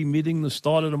will be meeting the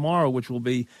starter tomorrow, which will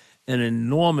be an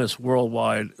enormous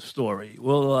worldwide story.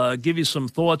 We'll give you some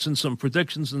thoughts and some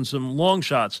predictions and some long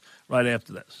shots right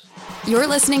after this. You're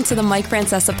listening to the Mike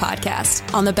Francesa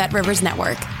podcast on the Bet Rivers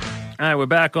Network. All right, we're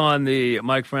back on the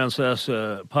Mike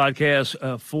Francesa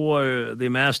podcast for the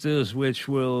Masters, which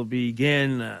will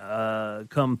begin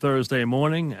come Thursday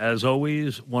morning. As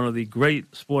always, one of the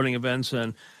great sporting events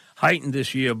and heightened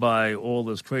this year by all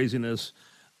this craziness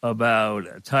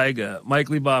about Tiger. Mike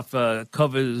Leboff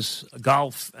covers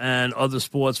golf and other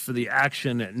sports for the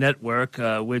Action Network,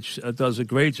 which does a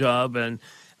great job. And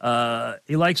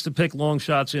he likes to pick long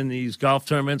shots in these golf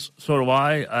tournaments. So do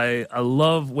I. I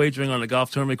love wagering on a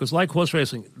golf tournament because, like horse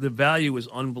racing, the value is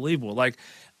unbelievable. Like,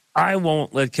 I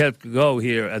won't let Koepka go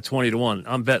here at 20-1.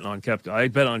 I'm betting on Koepka. I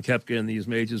bet on Koepka in these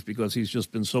majors because he's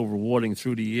just been so rewarding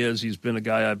through the years. He's been a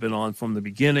guy I've been on from the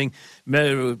beginning.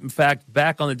 In fact,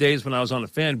 back on the days when I was on a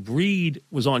fan, Breed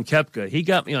was on Koepka. He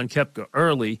got me on Koepka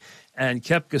early, and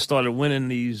Koepka started winning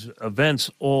these events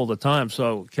all the time.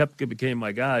 So Koepka became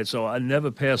my guy. So I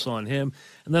never pass on him.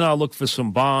 And then I'll look for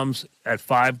some bombs at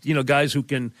 5. Guys who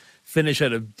can finish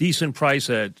at a decent price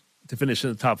to finish in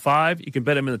the top 5. You can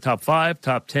bet him in the top 5,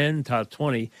 top 10, top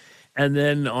 20. And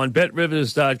then on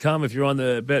BetRivers.com, if you're on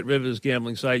the BetRivers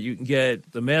gambling site, you can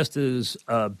get the Masters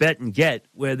Bet and Get,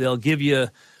 where they'll give you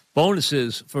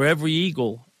bonuses for every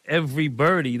eagle, every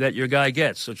birdie that your guy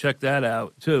gets. So check that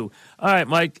out, too. All right,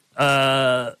 Mike,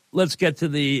 let's get to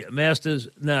the Masters.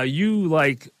 Now, you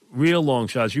like real long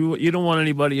shots. You don't want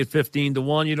anybody at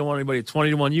 15-1. You don't want anybody at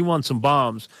 20-1. You want some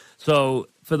bombs. So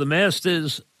for the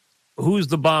Masters, who's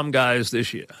the bomb guys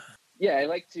this year? Yeah, I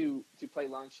like to play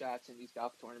long shots in these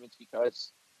golf tournaments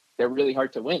because they're really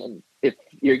hard to win. And if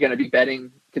you're going to be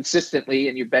betting consistently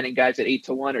and you're betting guys at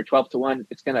 8-1 or 12-1,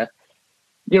 it's going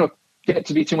to, get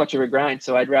to be too much of a grind.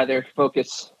 So I'd rather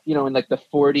focus, in like the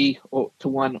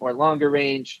 40-1 or longer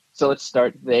range. So let's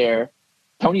start there.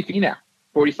 Tony Finau,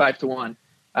 45-1.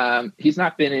 He's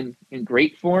not been in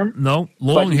great form. No,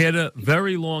 long hitter,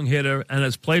 very long hitter, and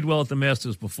has played well at the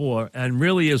Masters before, and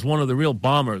really is one of the real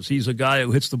bombers. He's a guy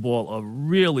who hits the ball a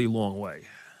really long way.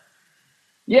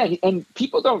 Yeah, and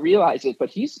people don't realize it, but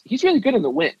he's really good in the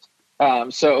wind.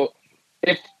 So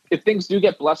if things do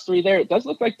get blustery there, it does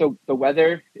look like the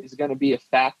weather is going to be a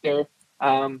factor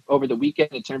over the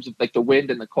weekend in terms of like the wind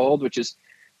and the cold, which is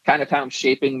kind of how I'm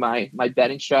shaping my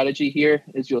betting strategy here,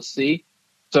 as you'll see.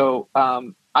 So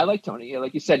I like Tony.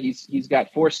 Like you said, he's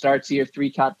got 4 starts here,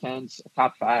 3 top 10s, a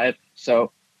top 5.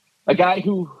 So a guy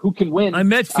who can win. I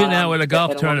met Finau at a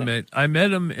golf tournament. I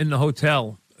met him in the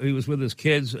hotel. He was with his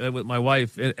kids, with my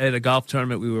wife, at a golf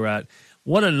tournament we were at.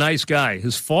 What a nice guy.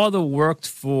 His father worked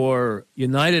for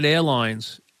United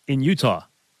Airlines in Utah.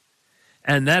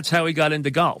 And that's how he got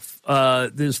into golf.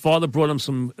 His father brought him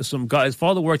some guys. His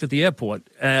father worked at the airport,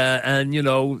 and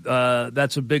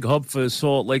that's a big hub for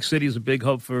Salt Lake City. Is a big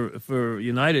hub for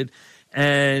United,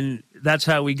 and that's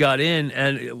how we got in.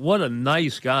 And what a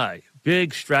nice guy,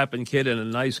 big strapping kid and a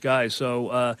nice guy.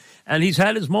 So, and he's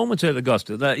had his moments at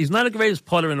Augusta. He's not the greatest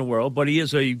putter in the world, but he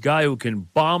is a guy who can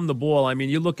bomb the ball. I mean,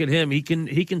 you look at him; he can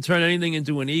turn anything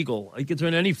into an eagle. He can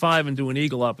turn any 5 into an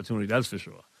eagle opportunity. That's for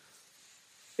sure.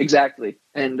 Exactly.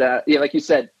 And like you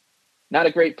said, not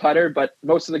a great putter, but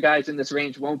most of the guys in this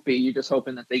range won't be. You're just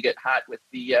hoping that they get hot with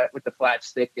the flat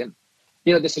stick. And,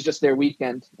 this is just their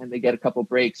weekend and they get a couple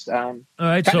breaks. All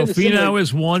right. So Finau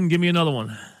is 1. Give me another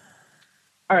one.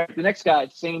 All right. The next guy,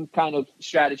 same kind of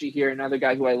strategy here. Another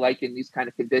guy who I like in these kind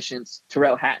of conditions,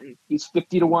 Tyrrell Hatton. He's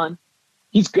 50-1.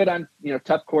 He's good on,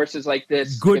 tough courses like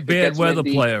this. Good bad weather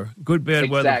player. Good bad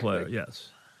weather player. Yes.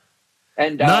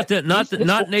 And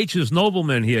not nature's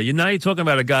nobleman here. You're talking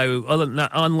about a guy who,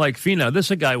 unlike Finau, this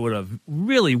is a guy with a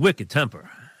really wicked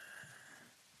temper.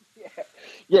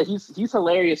 Yeah, he's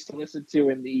hilarious to listen to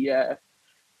in the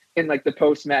the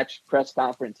post-match press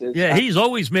conferences. Yeah, he's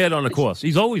always mad on the course.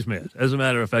 He's always mad. As a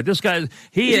matter of fact, this guy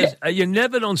is. You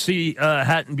never don't see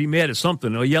Hatton be mad at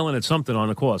something or yelling at something on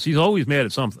the course. He's always mad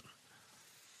at something.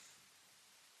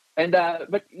 And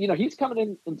but he's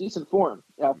coming in decent form.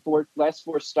 For last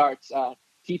 4 starts,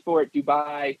 T4 at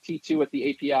Dubai, T2 at the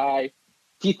API,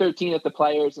 T13 at the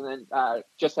Players, and then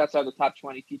just outside the top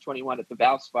 20, T21 at the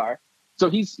Valspar. So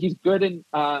he's good in,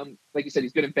 like you said,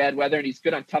 he's good in bad weather and he's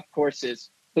good on tough courses.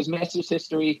 His Masters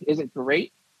history isn't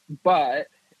great, but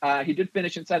he did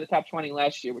finish inside the top 20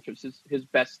 last year, which was his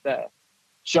best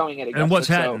showing at Augusta. And what's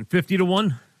Hatton?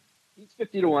 50-1. He's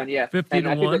 50-1, yeah. 50-1. And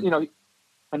I think that,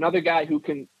 another guy who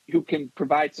can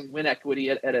provide some win equity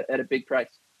at a big price.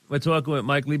 We're talking with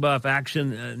Mike Leboff,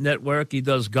 Action Network. He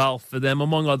does golf for them,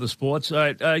 among other sports. All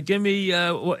right, give me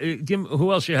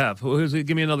who else you have?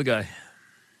 Give me another guy.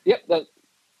 Yep,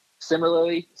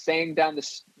 similarly, staying down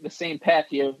the same path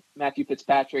here, Matthew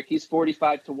Fitzpatrick. He's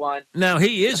 45-1. Now,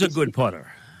 he is a good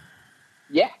putter.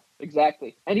 Yeah,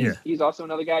 exactly. And he's also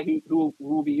another guy who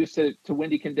will be used to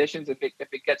windy conditions if it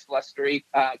gets blustery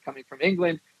coming from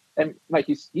England. And Mike,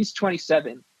 he's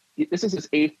 27. This is his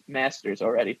 8th Masters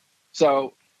already.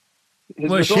 So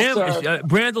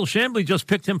Brandel Chamblee just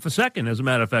picked him for 2nd, as a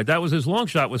matter of fact. That was his long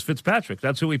shot, was Fitzpatrick.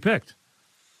 That's who he picked.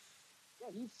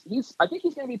 Yeah, I think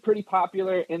he's going to be pretty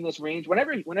popular in this range.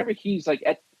 Whenever he's like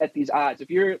at these odds, if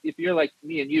you're like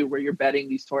me and you, where you're betting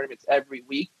these tournaments every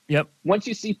week, yep. Once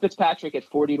you see Fitzpatrick at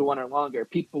 40-1 or longer,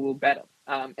 people will bet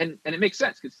him. And it makes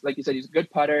sense because, like you said, he's a good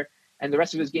putter. And the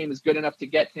rest of his game is good enough to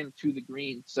get him to the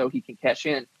green so he can cash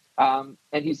in. And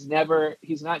he's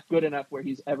not good enough where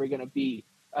he's ever going to be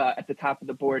at the top of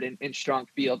the board in strong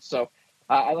field. So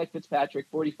I like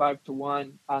Fitzpatrick,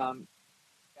 45-1.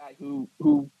 Guy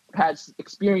who has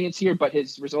experience here, but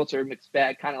his results are a mixed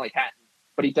bag, kind of like Hatton.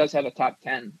 But he does have a top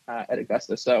 10 at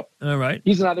Augusta. So all right,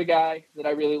 he's another guy that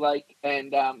I really like.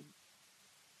 And guys,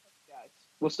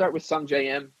 we'll start with Sung J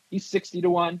M. He's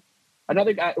 60-1.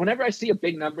 Another guy, whenever I see a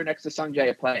big number next to Sung J,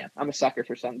 I play him. I'm a sucker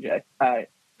for Sung J.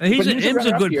 Im's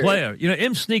a good player. You know,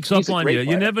 Im sneaks up on you. Player.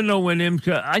 You never know when Im.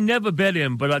 I never bet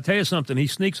him, but I'll tell you something. He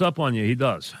sneaks up on you. He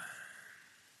does.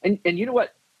 And you know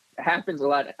what happens a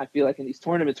lot, I feel like, in these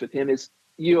tournaments with him is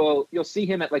you'll see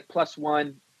him at like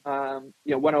 +1,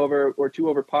 1 over or 2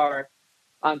 over par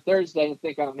on Thursday and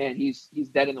think, oh man, he's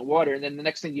dead in the water. And then the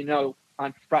next thing you know,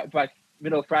 by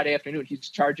middle of Friday afternoon, he's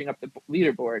charging up the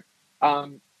leaderboard.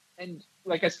 And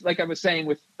like I was saying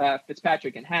with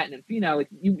Fitzpatrick and Hatton and Finau, like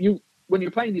you when you're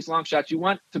playing these long shots, you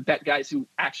want to bet guys who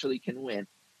actually can win,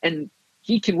 and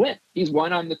he can win. He's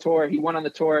won on the tour. He won on the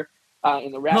tour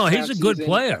in the wrap. No, he's a good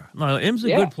player. No, Im's a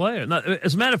good player. Now,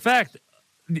 as a matter of fact,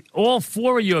 all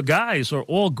 4 of your guys are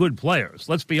all good players.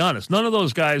 Let's be honest. None of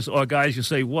those guys are guys you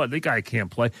say, what, the guy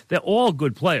can't play. They're all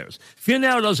good players.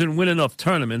 Finau doesn't win enough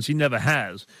tournaments. He never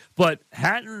has. But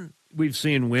Hatton, we've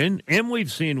seen win.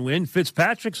 We've seen win.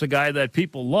 Fitzpatrick's a guy that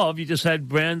people love. You just had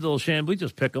Brandel, Chamblee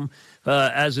just pick him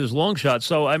as his long shot.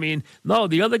 So, I mean, no,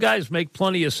 the other guys make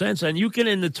plenty of sense. And you can,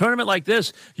 in the tournament like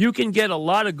this, you can get a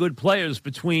lot of good players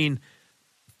between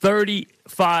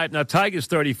 35. Now, Tiger's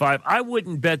 35. I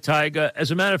wouldn't bet Tiger. As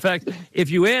a matter of fact,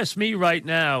 if you ask me right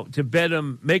now to bet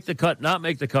him, make the cut, not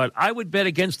make the cut, I would bet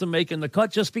against him making the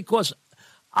cut just because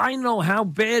I know how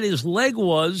bad his leg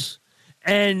was,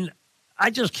 and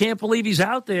I just can't believe he's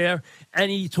out there.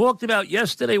 And he talked about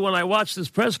yesterday when I watched this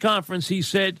press conference, they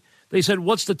said,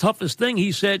 what's the toughest thing?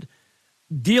 He said,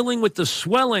 dealing with the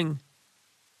swelling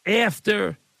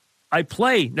after I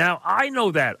play. Now, I know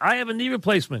that. I have a knee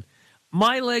replacement.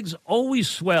 My legs always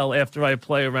swell after I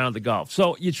play around the golf.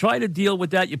 So you try to deal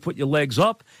with that. You put your legs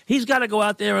up. He's got to go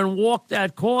out there and walk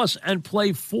that course and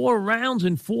play 4 rounds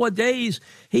in 4 days.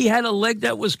 He had a leg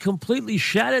that was completely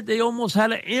shattered. They almost had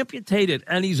to amputate it,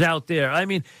 and he's out there. I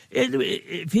mean,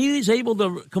 if he's able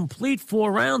to complete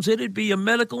 4 rounds, it'd be a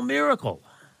medical miracle.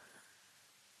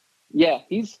 Yeah,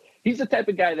 he's the type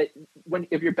of guy that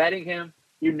if you're betting him,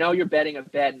 you know you're betting a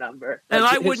bad number. And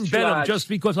I wouldn't bet him just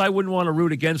because I wouldn't want to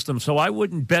root against him. So I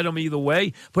wouldn't bet him either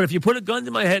way. But if you put a gun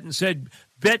to my head and said,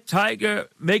 bet Tiger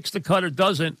makes the cut or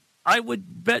doesn't, I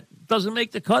would bet doesn't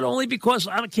make the cut only because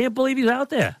I can't believe he's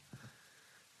out there.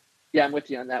 Yeah, I'm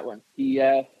with you on that one. He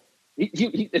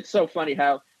it's so funny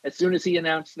how as soon as he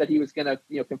announced that he was going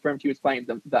to, confirmed he was playing,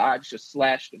 the odds just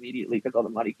slashed immediately because all the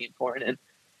money came pouring in.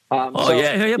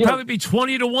 He'll probably be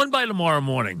 20-1 by tomorrow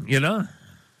morning,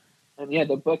 And yeah,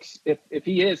 the books, if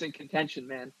he is in contention,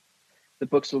 man, the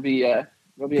books will be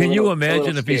Can you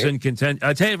imagine if he's in contention?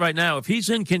 I tell you right now, if he's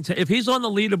on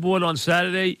the leaderboard on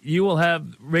Saturday, you will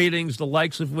have ratings the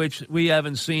likes of which we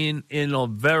haven't seen in a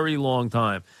very long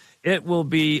time. It will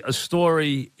be a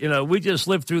story. We just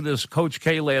lived through this Coach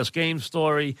K last game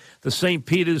story, the St.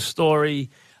 Peter's story.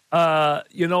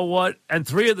 You know what? And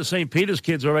 3 of the St. Peter's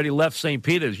kids already left St.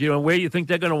 Peter's. Where do you think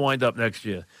they're going to wind up next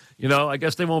year? I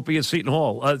guess they won't be at Seton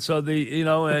Hall.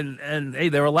 And hey,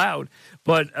 they're allowed.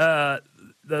 But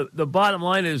the bottom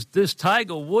line is this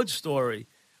Tiger Woods story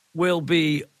will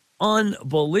be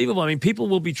unbelievable. I mean, people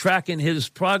will be tracking his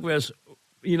progress,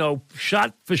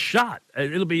 shot for shot.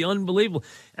 It'll be unbelievable.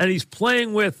 And he's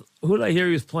playing with, who did I hear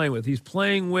he was playing with? He's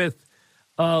playing with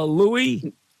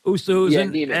Louis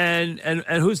Oosthuizen,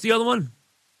 and who's the other one?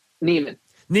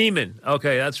 Neiman.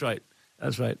 Okay, that's right.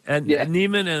 And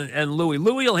Neiman and Louis.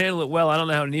 Louis will handle it well. I don't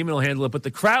know how Neiman will handle it, but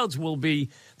the crowds will be,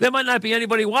 there might not be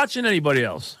anybody watching anybody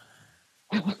else.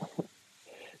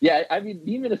 Yeah, I mean,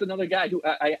 Neiman is another guy who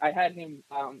I had him,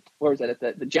 where was that,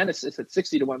 at the Genesis at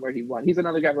 60-1 where he won. He's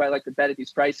another guy who I like to bet at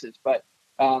these prices, but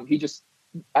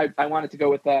I wanted to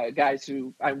go with guys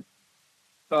who I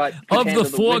thought could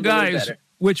of the 4 guys,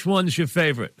 which one's your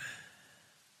favorite?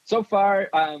 So far,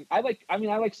 I like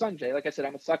Sanjay. Like I said,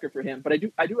 I'm a sucker for him. But I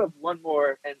do have one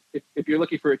more. And if you're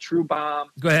looking for a true bomb,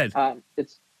 go ahead.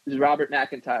 It's Robert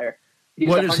McIntyre.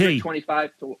 What is he? He's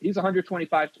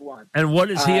 125-1. And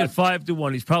what is he at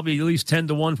 5-1? He's probably at least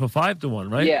 10-1 for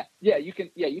 5-1, right? Yeah. You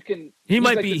can. He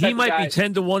might be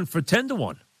 10-1 for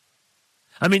 10-1.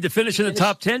 I mean, to finish in the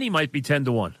top 10, he might be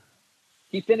 10-1.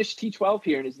 He finished T12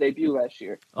 here in his debut last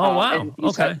year. Oh wow! And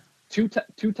he's had two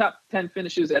top 10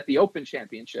 finishes at the Open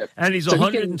Championship. And he's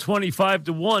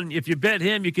 125-1. If you bet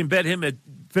him, you can bet him at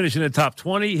finishing in the top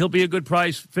 20. He'll be a good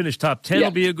price. Finish top 10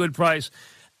 will be a good price.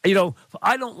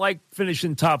 I don't like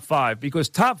finishing top 5 because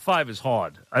top 5 is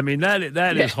hard. I mean, that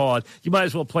is hard. You might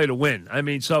as well play to win. I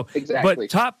mean, so exactly. But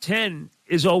top 10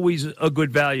 is always a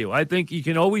good value. I think you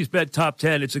can always bet top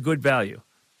 10. It's a good value.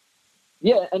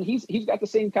 Yeah, and he's got the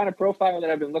same kind of profile that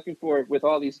I've been looking for with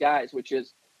all these guys, which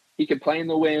is he can play in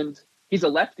the wind. He's a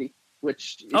lefty,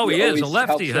 which he is a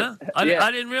lefty, huh? I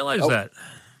didn't realize that.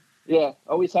 Yeah,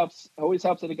 always helps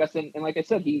at Augusta. And like I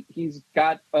said, he's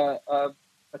got a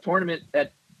tournament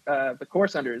at the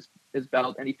course under his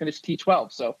belt, and he finished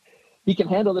T12, so he can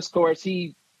handle this course.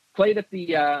 He played at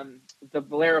the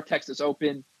Valero Texas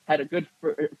Open, had a good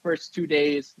first 2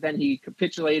 days, then he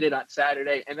capitulated on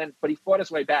Saturday, but he fought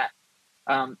his way back.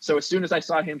 So as soon as I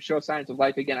saw him show signs of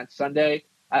life again on Sunday,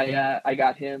 I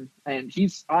got him, and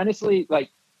he's honestly like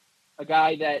a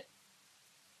guy that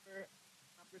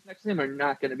numbers next to him are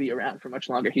not going to be around for much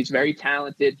longer. He's very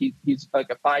talented. He's like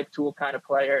a 5-tool kind of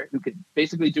player who can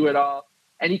basically do it all.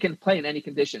 And he can play in any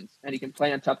conditions, and he can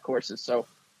play on tough courses. So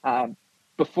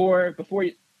before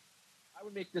you, I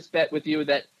would make this bet with you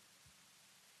that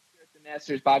here at the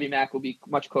Masters, Bobby Mack will be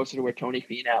much closer to where Tony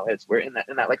Finau is. We're in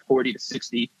that like 40 to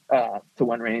 60 to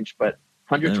 1 range, but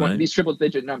 120. Right. These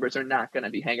triple-digit numbers are not going to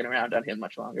be hanging around on him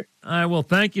much longer. All right, well,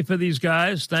 thank you for these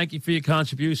guys. Thank you for your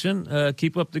contribution.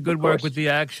 Keep up the good work with the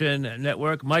Action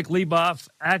Network. Mike Leboff,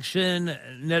 Action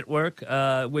Network,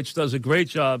 which does a great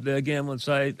job. Their gambling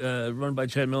site run by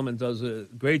Chad Millman does a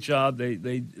great job.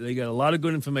 They got a lot of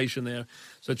good information there.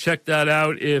 So check that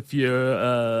out if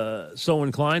you're so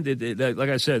inclined. Like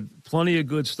I said, plenty of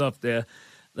good stuff there.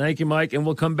 Thank you, Mike. And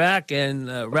we'll come back and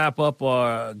wrap up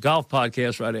our golf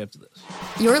podcast right after this.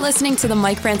 You're listening to the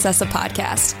Mike Francesa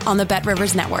podcast on the Bet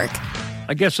Rivers Network.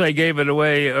 I guess I gave it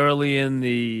away early in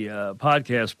the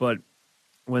podcast, but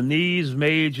when these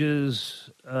majors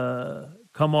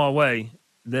come our way,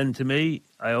 then to me,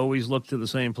 I always look to the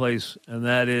same place, and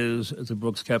that is to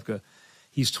Brooks Koepka.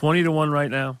 He's 20-1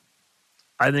 right now.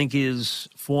 I think his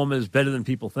form is better than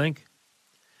people think.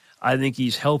 I think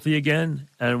he's healthy again,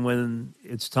 and when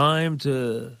it's time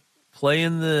to play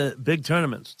in the big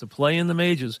tournaments, to play in the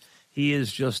majors, he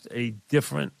is just a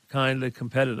different kind of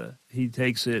competitor. He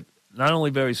takes it not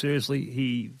only very seriously,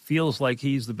 he feels like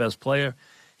he's the best player.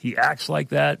 He acts like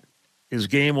that. His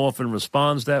game often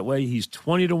responds that way. He's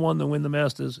 20-1 to win the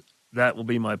Masters. That will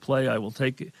be my play. I will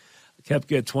take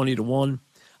Koepka at 20-1.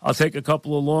 I'll take a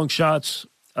couple of long shots.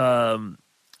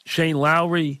 Shane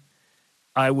Lowry,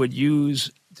 I would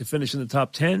use to finish in the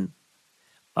top 10.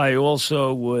 I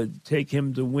also would take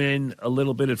him to win a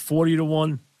little bit at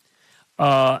 40-1.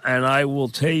 And I will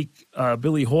take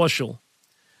Billy Horschel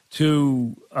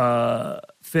to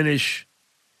finish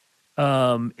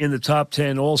in the top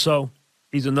 10 also.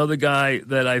 He's another guy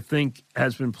that I think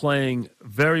has been playing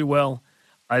very well.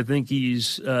 I think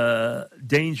he's a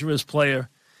dangerous player.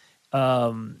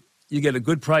 You get a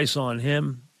good price on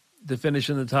him to finish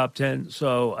in the top 10.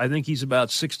 So I think he's about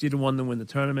 60-1 to win the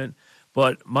tournament.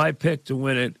 But my pick to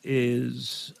win it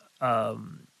is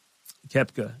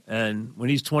Koepka. And when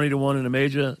he's 20-1 in a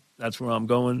major, that's where I'm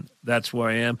going. That's where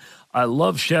I am. I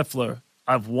love Scheffler.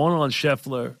 I've won on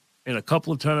Scheffler in a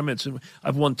couple of tournaments.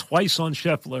 I've won twice on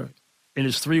Scheffler. In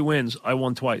his 3 wins, I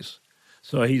won twice.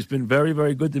 So he's been very,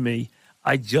 very good to me.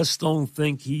 I just don't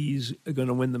think he's going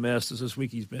to win the Masters this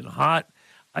week. He's been hot.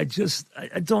 And his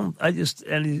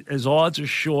odds are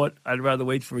short. I'd rather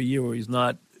wait for a year where he's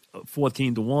not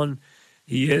 14-1.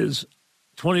 He is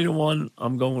 20-1.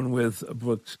 I'm going with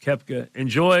Brooks Koepka.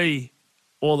 Enjoy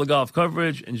all the golf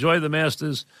coverage. Enjoy the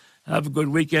Masters. Have a good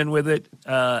weekend with it.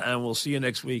 And we'll see you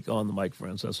next week on the Mike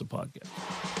Francesa podcast.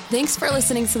 Thanks for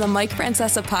listening to the Mike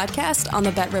Francesa podcast on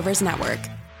the Bet Rivers Network.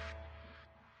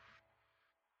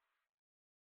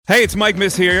 Hey, it's Mike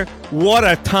Miss here. What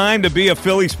a time to be a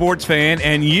Philly sports fan,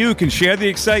 and you can share the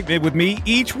excitement with me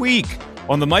each week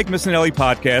on the Mike Missinelli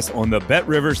podcast on the Bet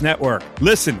Rivers Network.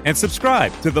 Listen and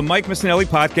subscribe to the Mike Missinelli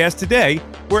podcast today,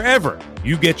 wherever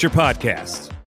you get your podcasts.